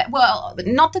 Well,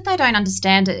 not that they don't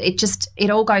understand it. It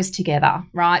all goes together,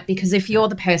 right? Because if you're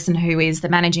the person who is the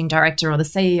managing director or the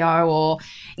CEO, or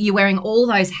you're wearing all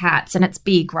those hats and it's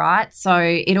big, right? So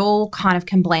it all kind of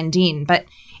can blend in. But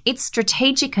it's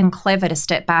strategic and clever to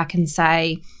step back and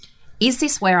say, is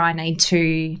this where I need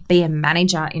to be a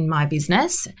manager in my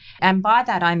business? And by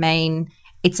that, I mean,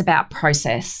 it's about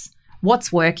process.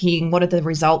 What's working? What are the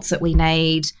results that we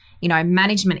need? You know,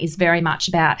 management is very much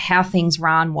about how things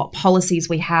run, what policies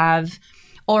we have.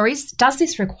 Or does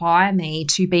this require me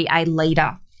to be a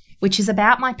leader, which is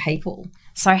about my people?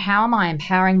 So how am I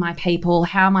empowering my people?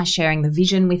 How am I sharing the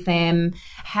vision with them?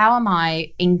 How am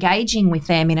I engaging with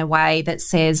them in a way that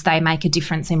says they make a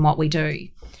difference in what we do?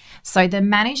 So the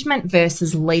management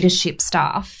versus leadership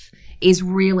stuff is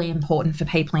really important for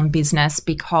people in business,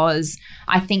 because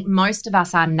I think most of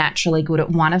us are naturally good at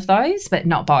one of those, but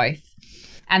not both.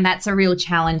 And that's a real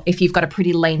challenge if you've got a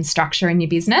pretty lean structure in your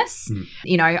business.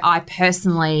 You know, I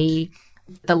personally,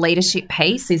 the leadership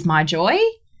piece is my joy.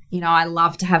 You know, I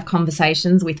love to have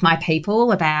conversations with my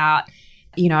people about,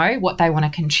 you know, what they want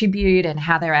to contribute and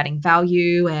how they're adding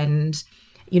value and,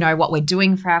 you know, what we're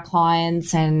doing for our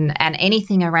clients and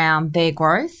anything around their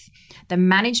growth. The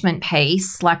management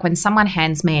piece, like when someone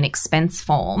hands me an expense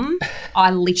form,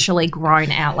 I literally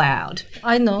groan out loud.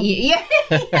 I know. Yeah.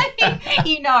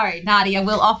 You know, Nadia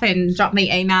will often drop me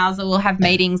emails or we'll have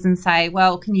meetings and say,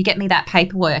 well, can you get me that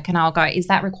paperwork? And I'll go, is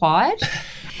that required?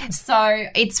 So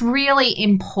it's really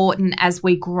important as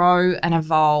we grow and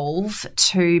evolve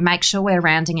to make sure we're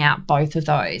rounding out both of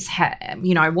those.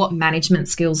 You know, what management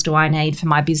skills do I need for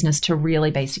my business to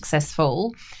really be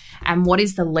successful? And what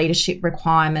is the leadership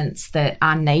requirements that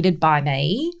are needed by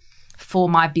me for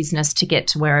my business to get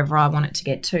to wherever I want it to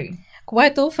get to?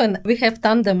 Quite often we have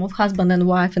tandem of husband and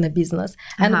wife in a business,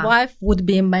 and wife would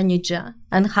be a manager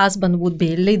and husband would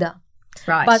be a leader.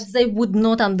 Right. But they would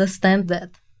not understand that.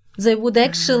 They would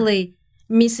actually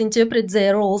misinterpret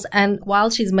their roles, and while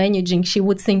she's managing, she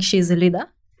would think she's a leader.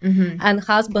 And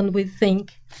husband would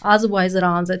think otherwise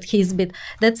around that he's a bit.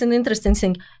 That's an interesting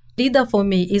thing. Leader for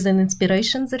me is an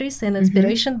inspiration. There is an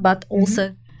inspiration, but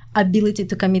also ability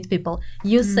to commit people.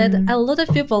 You said a lot of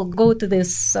people go to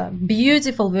these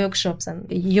beautiful workshops, and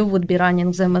you would be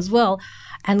running them as well,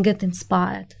 and get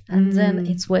inspired, and then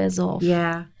it wears off.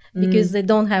 Yeah. Because they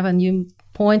don't have, and you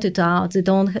pointed out, they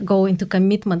don't go into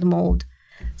commitment mode.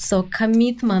 So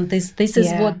commitment is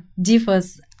what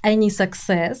differs any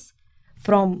success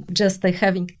from just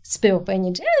having spare of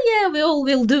energy. Yeah, we all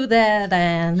will do that,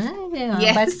 and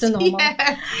back to normal.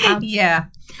 Yeah.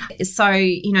 So,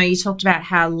 you know, you talked about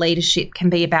how leadership can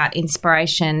be about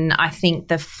inspiration. I think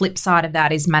the flip side of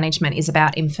that is management is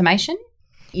about information.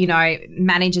 You know,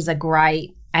 managers are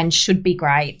great and should be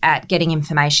great at getting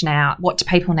information out. What do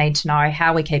people need to know?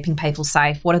 How are we keeping people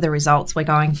safe? What are the results we're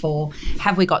going for?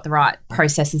 Have we got the right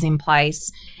processes in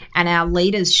place? And our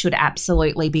leaders should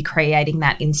absolutely be creating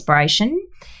that inspiration.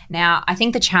 Now, I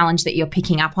think the challenge that you're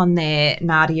picking up on there,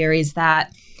 Nadia, is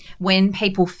that when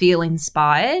people feel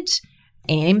inspired,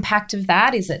 an impact of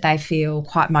that is that they feel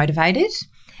quite motivated,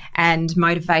 and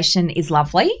motivation is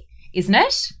lovely, isn't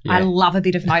it? Yeah. I love a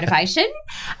bit of motivation.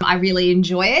 I really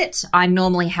enjoy it. I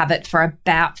normally have it for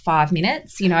about 5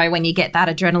 minutes, you know, when you get that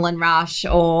adrenaline rush,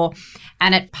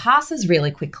 and it passes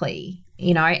really quickly.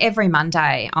 You know, every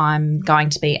Monday I'm going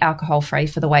to be alcohol-free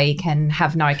for the week and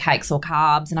have no cakes or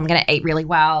carbs, and I'm going to eat really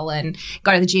well and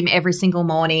go to the gym every single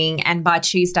morning. And by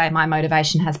Tuesday, my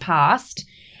motivation has passed.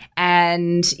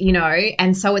 And, you know,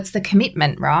 and so it's the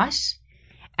commitment, right?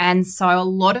 And so a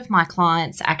lot of my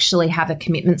clients actually have a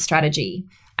commitment strategy,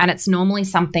 and it's normally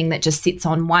something that just sits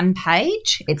on one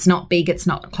page. It's not big, it's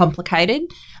not complicated.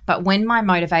 But when my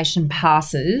motivation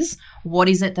passes, what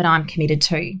is it that I'm committed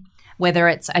to? Whether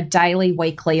it's a daily,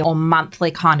 weekly or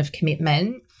monthly kind of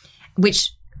commitment,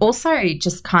 which also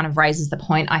just kind of raises the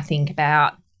point, I think,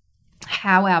 about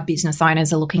how our business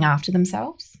owners are looking after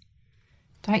themselves.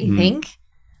 Don't you think?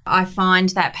 I find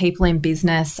that people in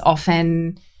business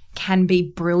often can be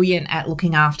brilliant at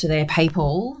looking after their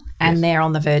people, and they're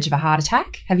on the verge of a heart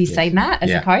attack. Have you seen that as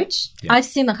a coach? Yeah. I've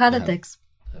seen heart attacks.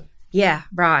 Yeah,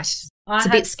 right. It's a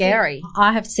bit scary.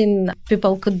 I have seen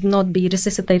people could not be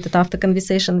resuscitated after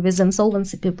conversation with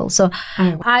insolvency people. So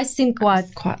I think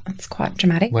it's quite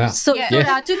dramatic. Wow. So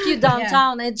I took you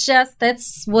downtown. It's just,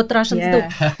 that's what Russians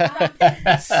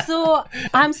do. So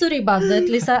I'm sorry about that,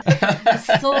 Lisa.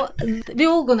 So we're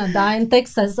all going to die, and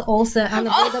Texas also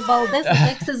unavoidable.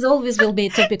 Texas always will be a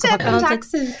topic of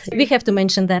accounting. We have to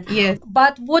mention that. Yeah.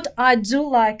 But what I do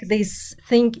like this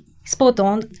thing, spot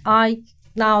on, I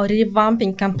now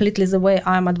revamping completely the way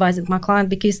I'm advising my client,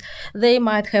 because they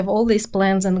might have all these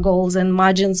plans and goals and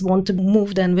margins want to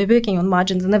move, and we're working on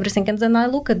margins and everything. And then I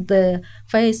look at the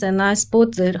face and I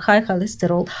spot the high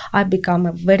cholesterol. I become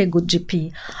a very good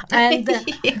GP. And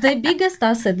the biggest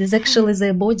asset is actually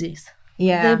their bodies.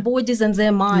 Yeah. Their bodies and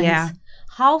their minds. Yeah.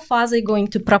 How far they're going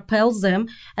to propel them,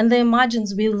 and their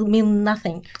margins will mean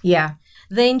nothing. Yeah.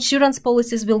 The insurance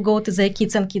policies will go to their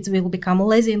kids, and kids will become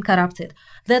lazy and corrupted.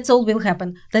 That's all will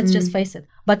happen. Let's just face it.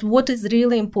 But what is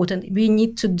really important, we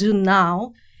need to do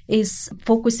now, is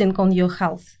focusing on your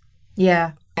health.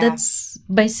 Yeah. That's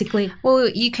basically... Well,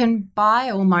 you can buy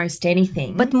almost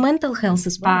anything. But mental health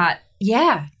as well.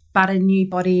 But a new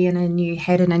body and a new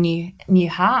head and a new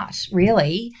heart,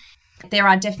 really. There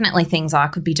are definitely things I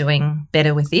could be doing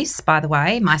better with this, by the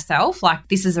way, myself. Like,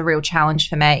 this is a real challenge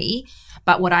for me.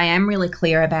 But what I am really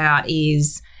clear about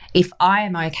is, if I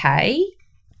am okay,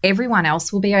 everyone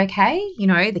else will be okay. You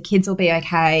know, the kids will be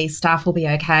okay, staff will be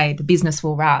okay, the business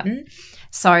will run.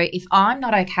 So if I'm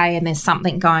not okay and there's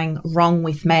something going wrong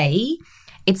with me,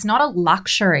 it's not a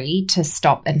luxury to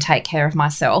stop and take care of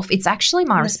myself. It's actually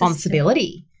my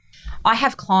responsibility. I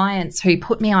have clients who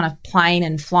put me on a plane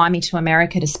and fly me to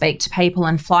America to speak to people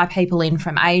and fly people in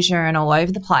from Asia and all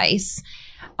over the place.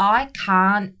 I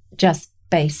can't just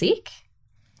be sick.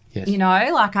 Yes. You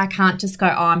know, like I can't just go,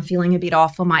 oh, I'm feeling a bit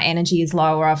off or my energy is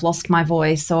low or I've lost my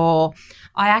voice, or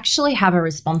I actually have a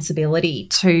responsibility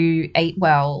to eat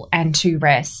well and to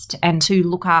rest and to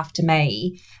look after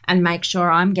me and make sure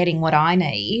I'm getting what I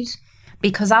need,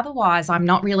 because otherwise I'm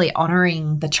not really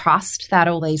honouring the trust that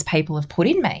all these people have put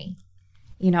in me,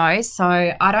 you know. So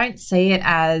I don't see it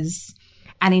as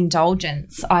an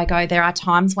indulgence. I go, there are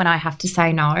times when I have to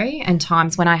say no and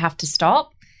times when I have to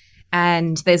stop.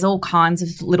 And there's all kinds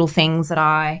of little things that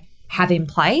I have in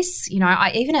place. You know,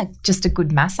 just a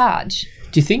good massage.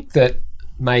 Do you think that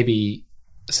maybe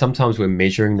sometimes we're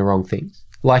measuring the wrong things?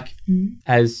 Like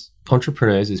as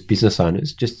entrepreneurs, as business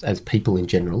owners, just as people in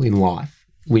general in life,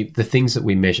 the things that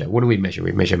we measure, what do we measure?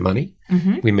 We measure money,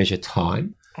 we measure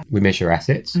time, we measure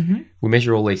assets, we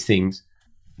measure all these things.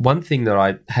 One thing that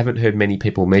I haven't heard many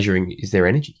people measuring is their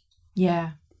energy. Yeah.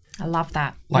 I love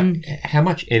that. Like how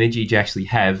much energy do you actually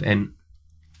have and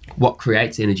what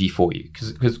creates energy for you?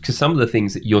 Because some of the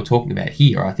things that you're talking about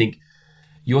here, I think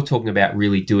you're talking about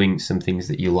really doing some things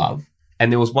that you love.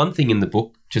 And there was one thing in the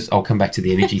book, I'll come back to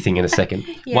the energy thing in a second.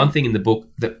 Yeah. One thing in the book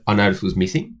that I noticed was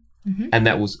missing, and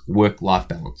that was work-life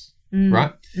balance,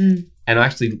 right? And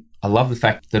I love the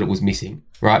fact that it was missing,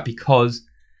 right? Because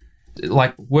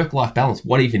like work-life balance,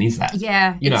 what even is that?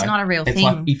 Yeah, it's not a real thing. It's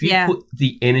like if you put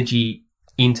the energy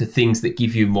into things that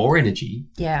give you more energy,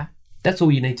 that's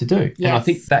all you need to do. Yes. And I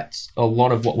think that's a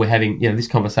lot of what we're having, this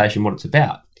conversation, what it's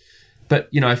about. But,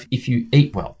 if you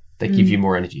eat well, they give you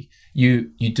more energy. You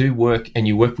do work and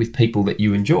you work with people that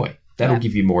you enjoy. That'll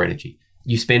give you more energy.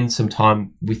 You spend some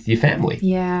time with your family.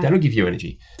 Yeah. That'll give you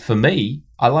energy. For me,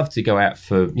 I love to go out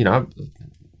for,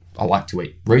 I like to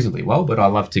eat reasonably well, but I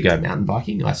love to go mountain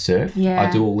biking. I surf. Yeah. I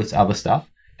do all this other stuff.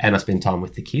 And I spend time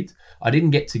with the kids. I didn't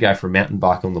get to go for a mountain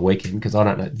bike on the weekend because I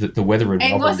don't know, the weather in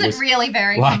Melbourne wasn't really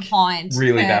very compliant.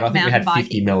 Really bad. I think we had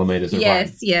 50 millimetres of rain.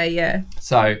 Yes, yeah.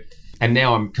 So, and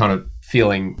now I'm kind of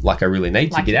feeling like I really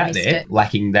need to get out there,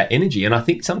 lacking that energy. And I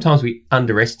think sometimes we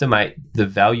underestimate the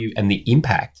value and the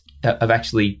impact of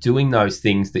actually doing those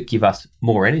things that give us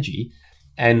more energy,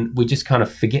 and we just kind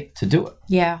of forget to do it.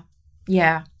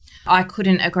 Yeah. I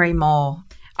couldn't agree more.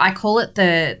 I call it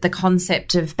the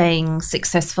concept of being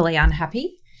successfully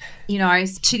unhappy.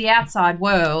 To the outside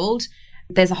world,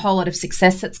 there's a whole lot of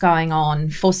success that's going on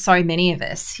for so many of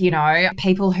us,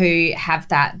 people who have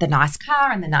the nice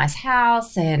car and the nice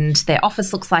house and their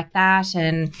office looks like that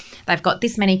and they've got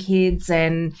this many kids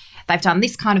and they've done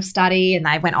this kind of study and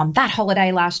they went on that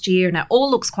holiday last year and it all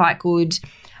looks quite good.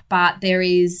 But there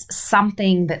is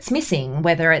something that's missing,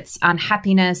 whether it's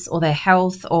unhappiness or their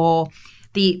health or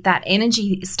that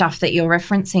energy stuff that you're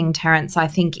referencing, Terence, I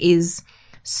think is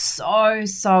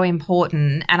so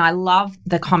important. And I love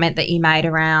the comment that you made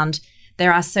around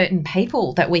there are certain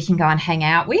people that we can go and hang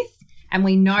out with and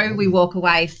we know we walk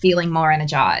away feeling more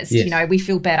energized. Yes. We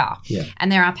feel better. Yeah.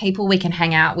 And there are people we can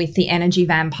hang out with, the energy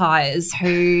vampires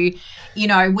who,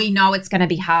 we know it's going to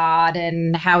be hard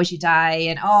and how was your day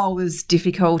and, oh, it was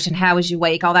difficult and how was your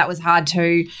week? Oh, that was hard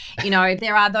too.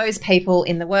 There are those people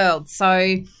in the world.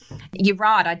 So you're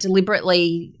right. I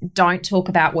deliberately don't talk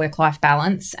about work-life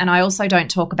balance and I also don't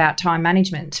talk about time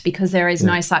management because there is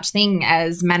no such thing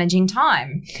as managing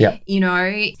time. Yeah.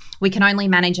 We can only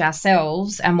manage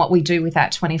ourselves and what we do with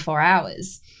that 24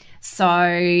 hours. So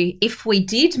if we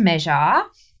did measure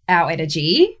our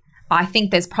energy, I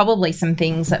think there's probably some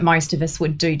things that most of us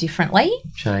would do differently.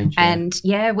 Change. And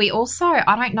we also,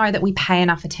 I don't know that we pay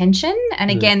enough attention.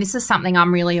 And again, this is something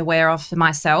I'm really aware of for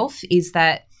myself is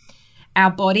that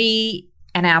our body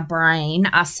and our brain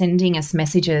are sending us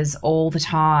messages all the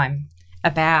time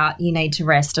about you need to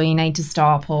rest or you need to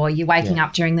stop or you're waking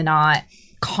up during the night.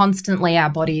 Constantly our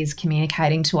body is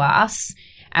communicating to us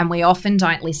and we often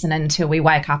don't listen until we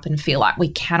wake up and feel like we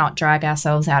cannot drag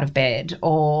ourselves out of bed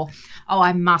or, oh,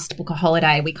 I must book a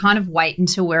holiday. We kind of wait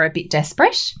until we're a bit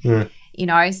desperate. So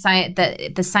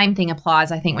that the same thing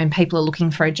applies, I think, when people are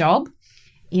looking for a job.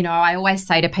 I always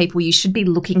say to people, you should be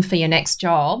looking for your next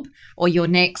job or your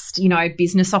next,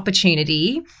 business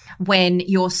opportunity when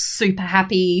you're super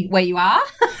happy where you are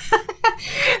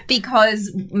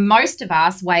because most of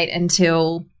us wait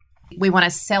until we want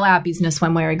to sell our business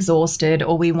when we're exhausted,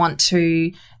 or we want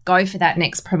to go for that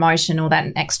next promotion or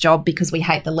that next job because we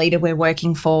hate the leader we're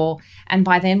working for. And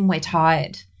by then we're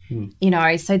tired,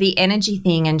 so the energy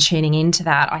thing and tuning into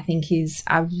that, I think, is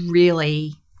a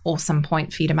really awesome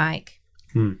point for you to make.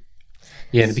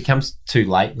 Yeah, and it becomes too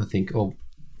late, I think, or...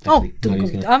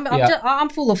 I'm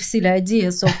full of silly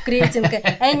ideas of creating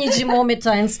an energy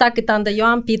meter and stuck it under your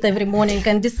armpit every morning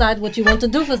and decide what you want to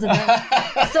do for the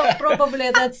day. So probably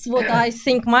that's what I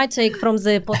think my take from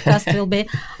the podcast will be.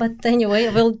 But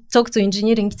anyway, we'll talk to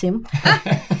engineering team.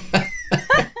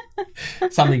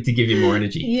 Something to give you more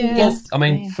energy. Yes. Well, I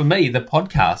mean, for me, the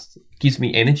podcast gives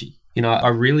me energy. I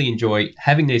really enjoy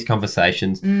having these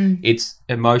conversations. It's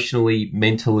emotionally,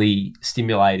 mentally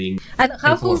stimulating. And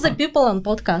how cool the people on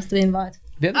podcast we invite?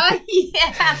 I'm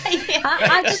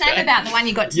shame about the one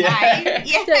you got today.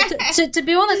 To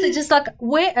be honest, it's just like,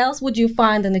 where else would you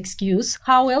find an excuse?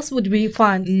 How else would we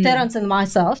find, Terence and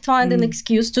myself, find an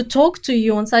excuse to talk to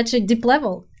you on such a deep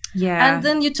level? Yeah. And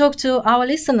then you talk to our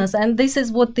listeners. And this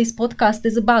is what this podcast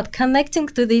is about, connecting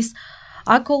to this.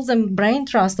 I call them brain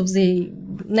trust of the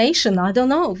nation. I don't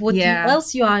know what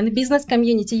else you are in the business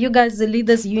community. You guys, the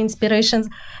leaders, you inspirations.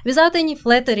 Without any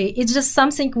flattery, it's just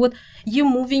something what you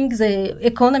moving the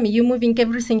economy, you moving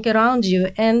everything around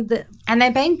you. And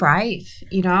they're being brave.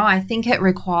 I think it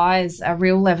requires a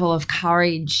real level of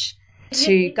courage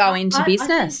to go into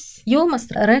business. You're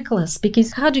almost reckless,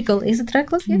 because how do you call it? Is it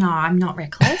reckless? Yeah? No, I'm not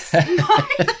reckless.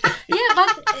 Yeah,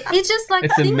 but it's just like...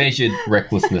 It's a measured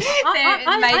recklessness.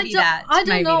 I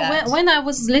don't know. When I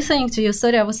was listening to your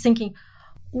story, I was thinking,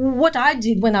 what I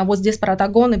did when I was desperate,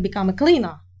 I'm going to become a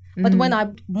cleaner. But when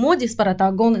I'm more desperate,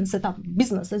 I'm going and set up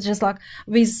business. It's just like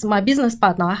with my business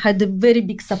partner, I had a very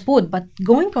big support. But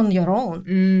going on your own,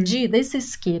 this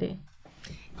is scary.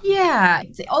 Yeah.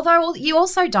 Although you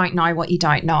also don't know what you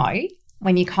don't know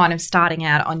when you're kind of starting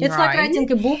out on your own. It's like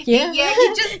writing a book, yeah? Yeah,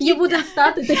 you wouldn't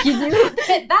start it if you knew.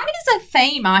 That is a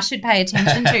theme I should pay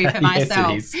attention to for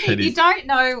myself. Yes, it is. You don't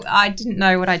know, I didn't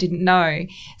know what I didn't know.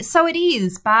 So it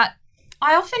is, but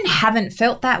I often haven't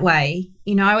felt that way.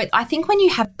 I think when you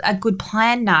have a good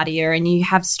plan, Nadia, and you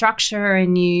have structure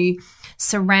and you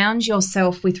surround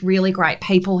yourself with really great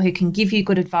people who can give you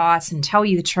good advice and tell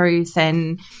you the truth,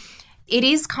 and it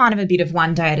is kind of a bit of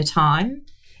one day at a time.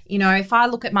 If I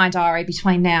look at my diary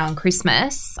between now and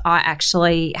Christmas, I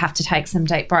actually have to take some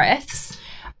deep breaths.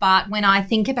 But when I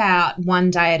think about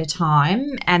one day at a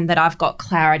time and that I've got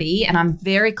clarity and I'm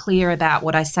very clear about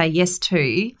what I say yes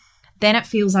to, then it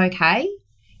feels okay.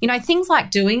 Things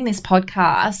like doing this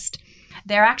podcast,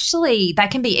 they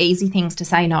can be easy things to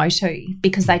say no to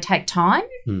because they take time.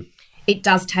 It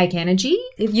does take energy.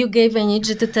 If you gave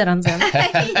energy to Terence.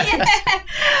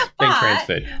 Being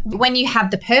transferred. When you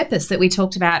have the purpose that we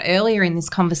talked about earlier in this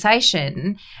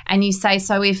conversation, and you say,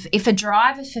 so if a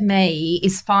driver for me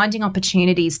is finding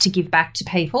opportunities to give back to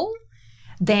people,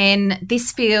 then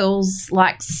this feels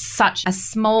like such a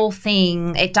small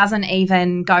thing. It doesn't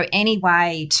even go any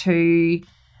way to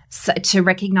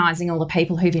recognising all the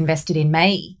people who've invested in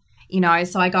me.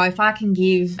 So I go, if I can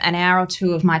give an hour or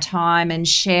two of my time and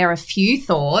share a few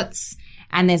thoughts,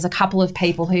 and there's a couple of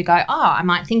people who go, I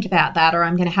might think about that, or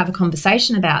I'm going to have a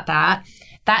conversation about that,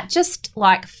 that just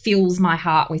fills my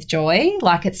heart with joy.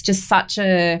 It's just such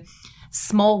a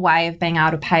small way of being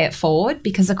able to pay it forward,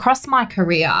 because across my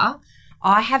career,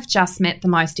 I have just met the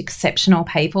most exceptional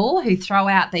people who throw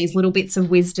out these little bits of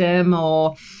wisdom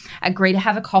or agree to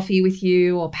have a coffee with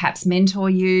you or perhaps mentor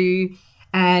you.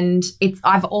 And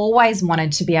I've always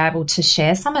wanted to be able to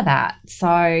share some of that. So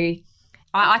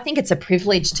I think it's a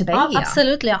privilege to be here.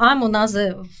 Absolutely. I'm on the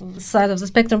other side of the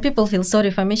spectrum. People feel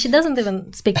sorry for me. She doesn't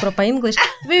even speak proper English.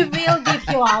 We will give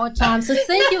you our time. So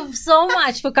thank you so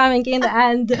much for coming in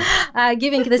and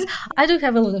giving this. I do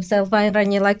have a lot of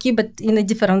self-irony like you, but in a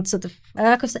different sort of...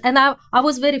 and I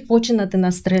was very fortunate in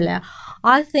Australia.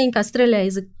 I think Australia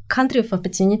is a country of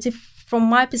opportunity. From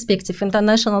my perspective,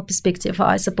 international perspective,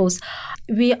 I suppose,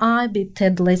 we are a bit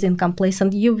lazy and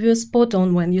complacent. You were spot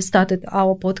on when you started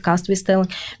our podcast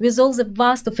with all the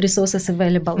vast of resources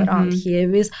available around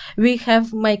here. We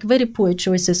have make very poor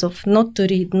choices of not to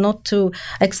read, not to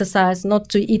exercise, not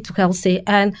to eat healthy,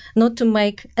 and not to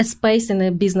make a space in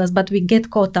a business, but we get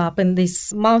caught up in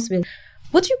this mouse wheel.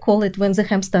 What do you call it when the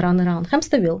hamster run around?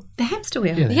 Hamster wheel? The hamster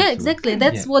wheel. Yeah, exactly.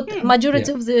 That's what majority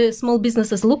of the small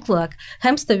businesses look like.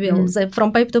 Hamster wheels,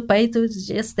 from pay to pay to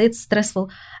just, it's stressful.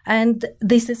 And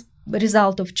this is a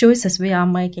result of choices we are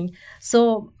making.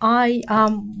 So I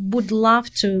would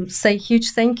love to say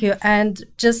huge thank you and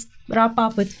just wrap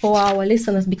up it for our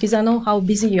listeners, because I know how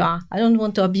busy you are. I don't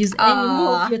want to abuse any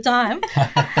more of your time.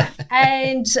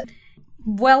 And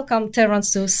welcome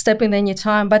Terence to step in any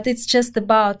time, but it's just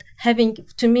about having,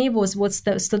 to me, was what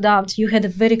stood out. You had a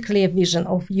very clear vision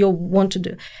of you want to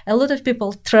do. A lot of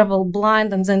people travel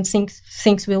blind and then think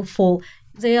things will fall.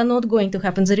 They are not going to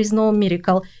happen. There is no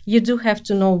miracle. You do have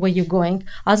to know where you're going.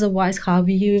 Otherwise, how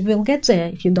you will get there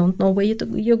if you don't know where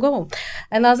you go?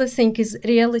 Another thing is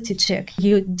reality check.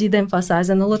 You did emphasize,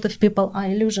 and a lot of people are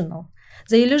illusional.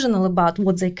 They're illusional about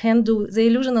what they can do. They're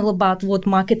illusional about what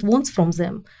market wants from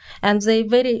them. And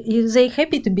they're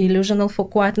happy to be illusional for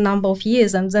quite a number of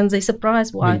years, and then they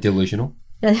surprise why. Delusional?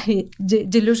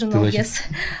 Delusional, yes.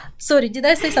 Sorry, did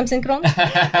I say something wrong?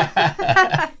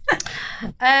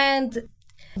 And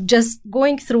just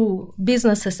going through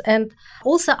businesses. And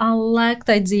also I like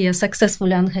the idea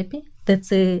successfully unhappy. That's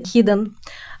there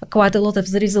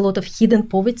is a lot of hidden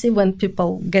poverty when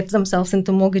people get themselves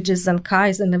into mortgages and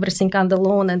cars and everything under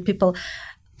loan, and people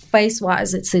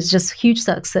face-wise, it's just huge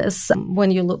success.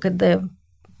 When you look at the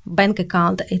bank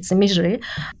account, it's a misery.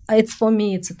 For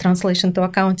me, it's a translation to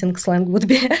accounting slang would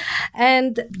be.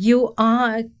 And you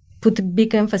put a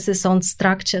big emphasis on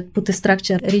structure,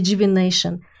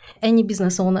 rejuvenation. Any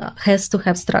business owner has to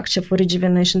have structure for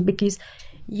rejuvenation, because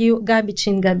you garbage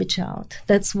in, garbage out.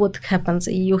 That's what happens.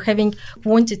 You're having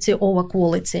quantity over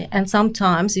quality, and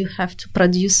sometimes you have to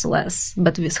produce less,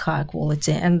 but with high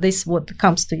quality. And this is what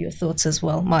comes to your thoughts as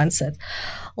well, mindset.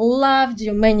 Loved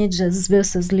your managers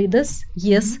versus leaders.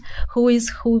 Yes, who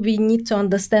we need to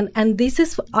understand. And this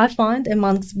is, I find,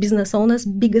 amongst business owners,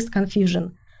 biggest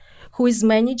confusion. Who is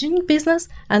managing business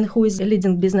and who is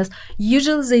leading business.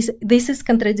 Usually this is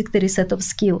contradictory set of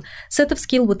skill. Set of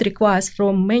skill would requires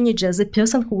from managers, the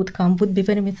person who would be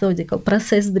very methodical,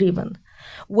 process driven,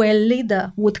 where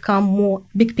leader would come more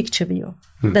big picture view.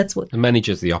 That's what. The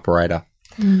manager's the operator.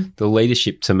 The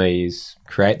leadership to me is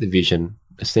create the vision,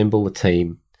 assemble a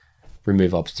team,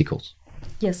 remove obstacles.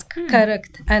 Yes,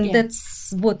 correct. And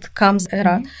that's what comes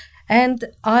around. And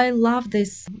I love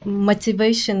this.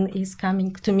 Motivation is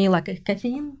coming to me like a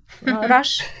caffeine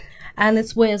rush, and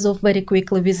it wears off very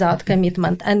quickly without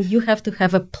commitment. And you have to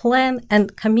have a plan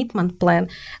and commitment plan.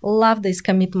 Love this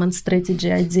commitment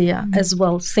strategy idea as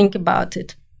well. Think about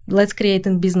it. Let's create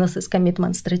in businesses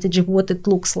commitment strategy, what it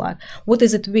looks like. What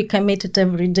is it we committed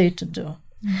every day to do?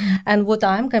 And what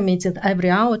I'm committed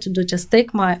every hour to do, just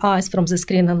take my eyes from the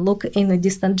screen and look in a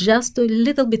distance, just to a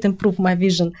little bit improve my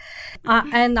vision.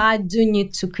 And I do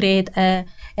need to create a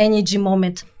energy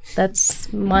moment.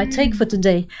 That's my take for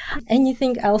today.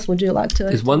 Anything else would you like to?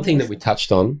 There's one thing that we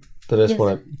touched on that I just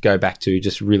want to go back to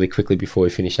just really quickly before we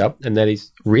finish up, and that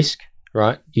is risk,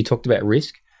 right? You talked about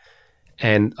risk,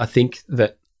 and I think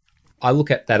that I look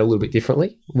at that a little bit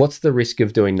differently. What's the risk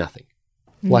of doing nothing?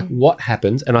 Like what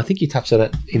happens, and I think you touched on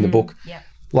that in the book,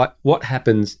 like what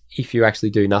happens if you actually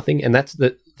do nothing? And that's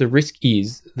the risk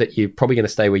is that you're probably going to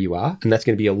stay where you are, and that's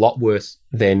going to be a lot worse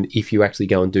than if you actually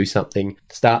go and do something,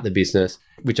 start the business,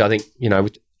 which I think,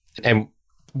 and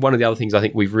one of the other things I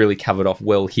think we've really covered off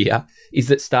well here is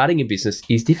that starting a business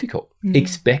is difficult.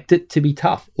 Expect it to be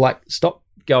tough. Like stop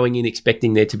going in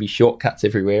expecting there to be shortcuts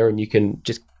everywhere and you can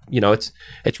just,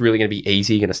 it's really going to be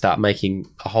easy. You're going to start making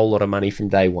a whole lot of money from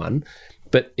day one.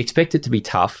 But expect it to be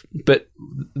tough. But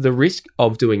the risk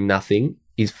of doing nothing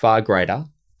is far greater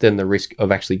than the risk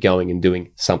of actually going and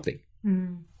doing something.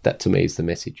 That to me is the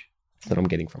message that I'm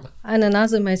getting from it. And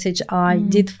another message I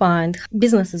did find,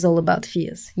 business is all about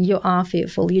fears. You are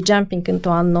fearful. You're jumping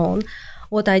into unknown.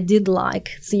 What I did like,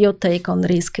 so your take on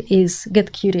risk is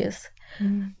get curious.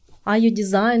 Are you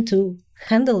designed to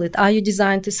handle it? Are you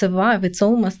designed to survive? It's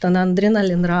almost an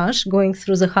adrenaline rush going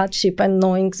through the hardship and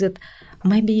knowing that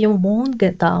maybe you won't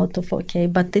get out of okay,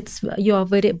 but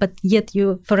yet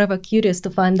you're forever curious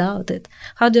to find out it.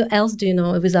 How else do you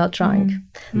know without trying?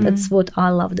 That's what I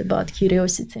loved about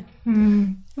curiosity.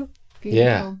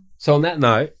 Yeah. So on that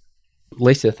note,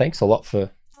 Lisa, thanks a lot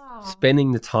for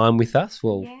spending the time with us.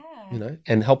 Well,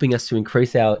 and helping us to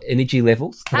increase our energy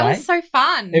levels today. That was so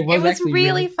fun. It was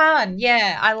really fun.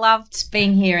 Yeah, I loved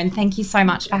being here, and thank you so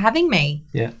much for having me.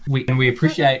 Yeah, we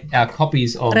appreciate our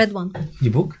copies of Red one.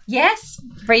 Your book. Yes,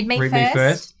 Read Me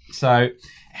First. So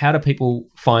how do people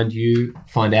find you,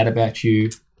 find out about you,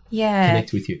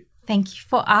 connect with you? Thank you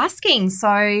for asking.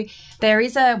 So there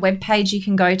is a webpage you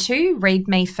can go to,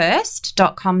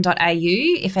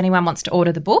 readmefirst.com.au, if anyone wants to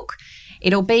order the book.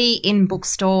 It'll be in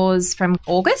bookstores from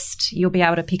August. You'll be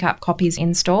able to pick up copies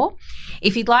in store.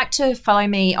 If you'd like to follow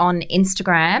me on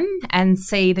Instagram and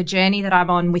see the journey that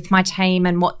I'm on with my team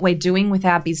and what we're doing with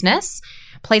our business,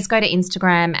 please go to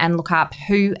Instagram and look up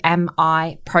Who Am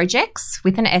I Projects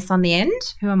with an S on the end.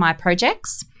 Who Am I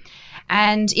Projects?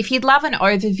 And if you'd love an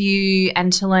overview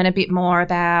and to learn a bit more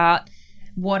about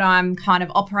what I'm kind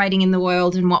of operating in the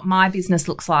world and what my business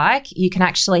looks like, you can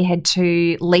actually head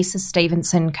to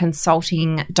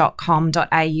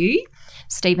lisastevensonconsulting.com.au.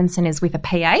 Stevenson is with a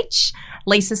PH,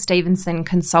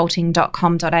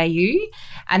 lisastevensonconsulting.com.au.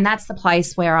 And that's the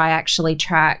place where I actually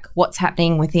track what's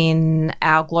happening within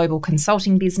our global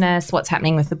consulting business, what's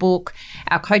happening with the book,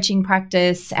 our coaching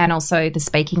practice, and also the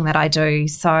speaking that I do.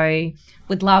 So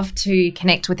would love to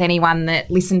connect with anyone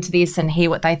that listened to this and hear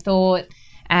what they thought,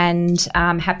 and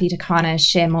I'm happy to kind of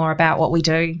share more about what we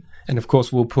do. And of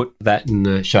course, we'll put that in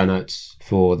the show notes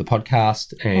for the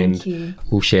podcast, and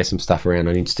we'll share some stuff around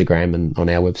on Instagram and on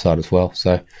our website as well.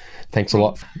 So thanks a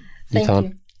lot for your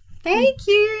time. Thank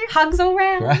you. Hugs all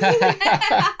round.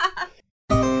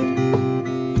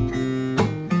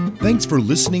 Thanks for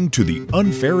listening to the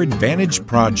Unfair Advantage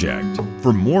Project.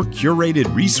 For more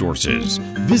curated resources,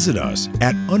 visit us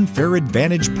at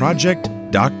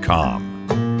unfairadvantageproject.com.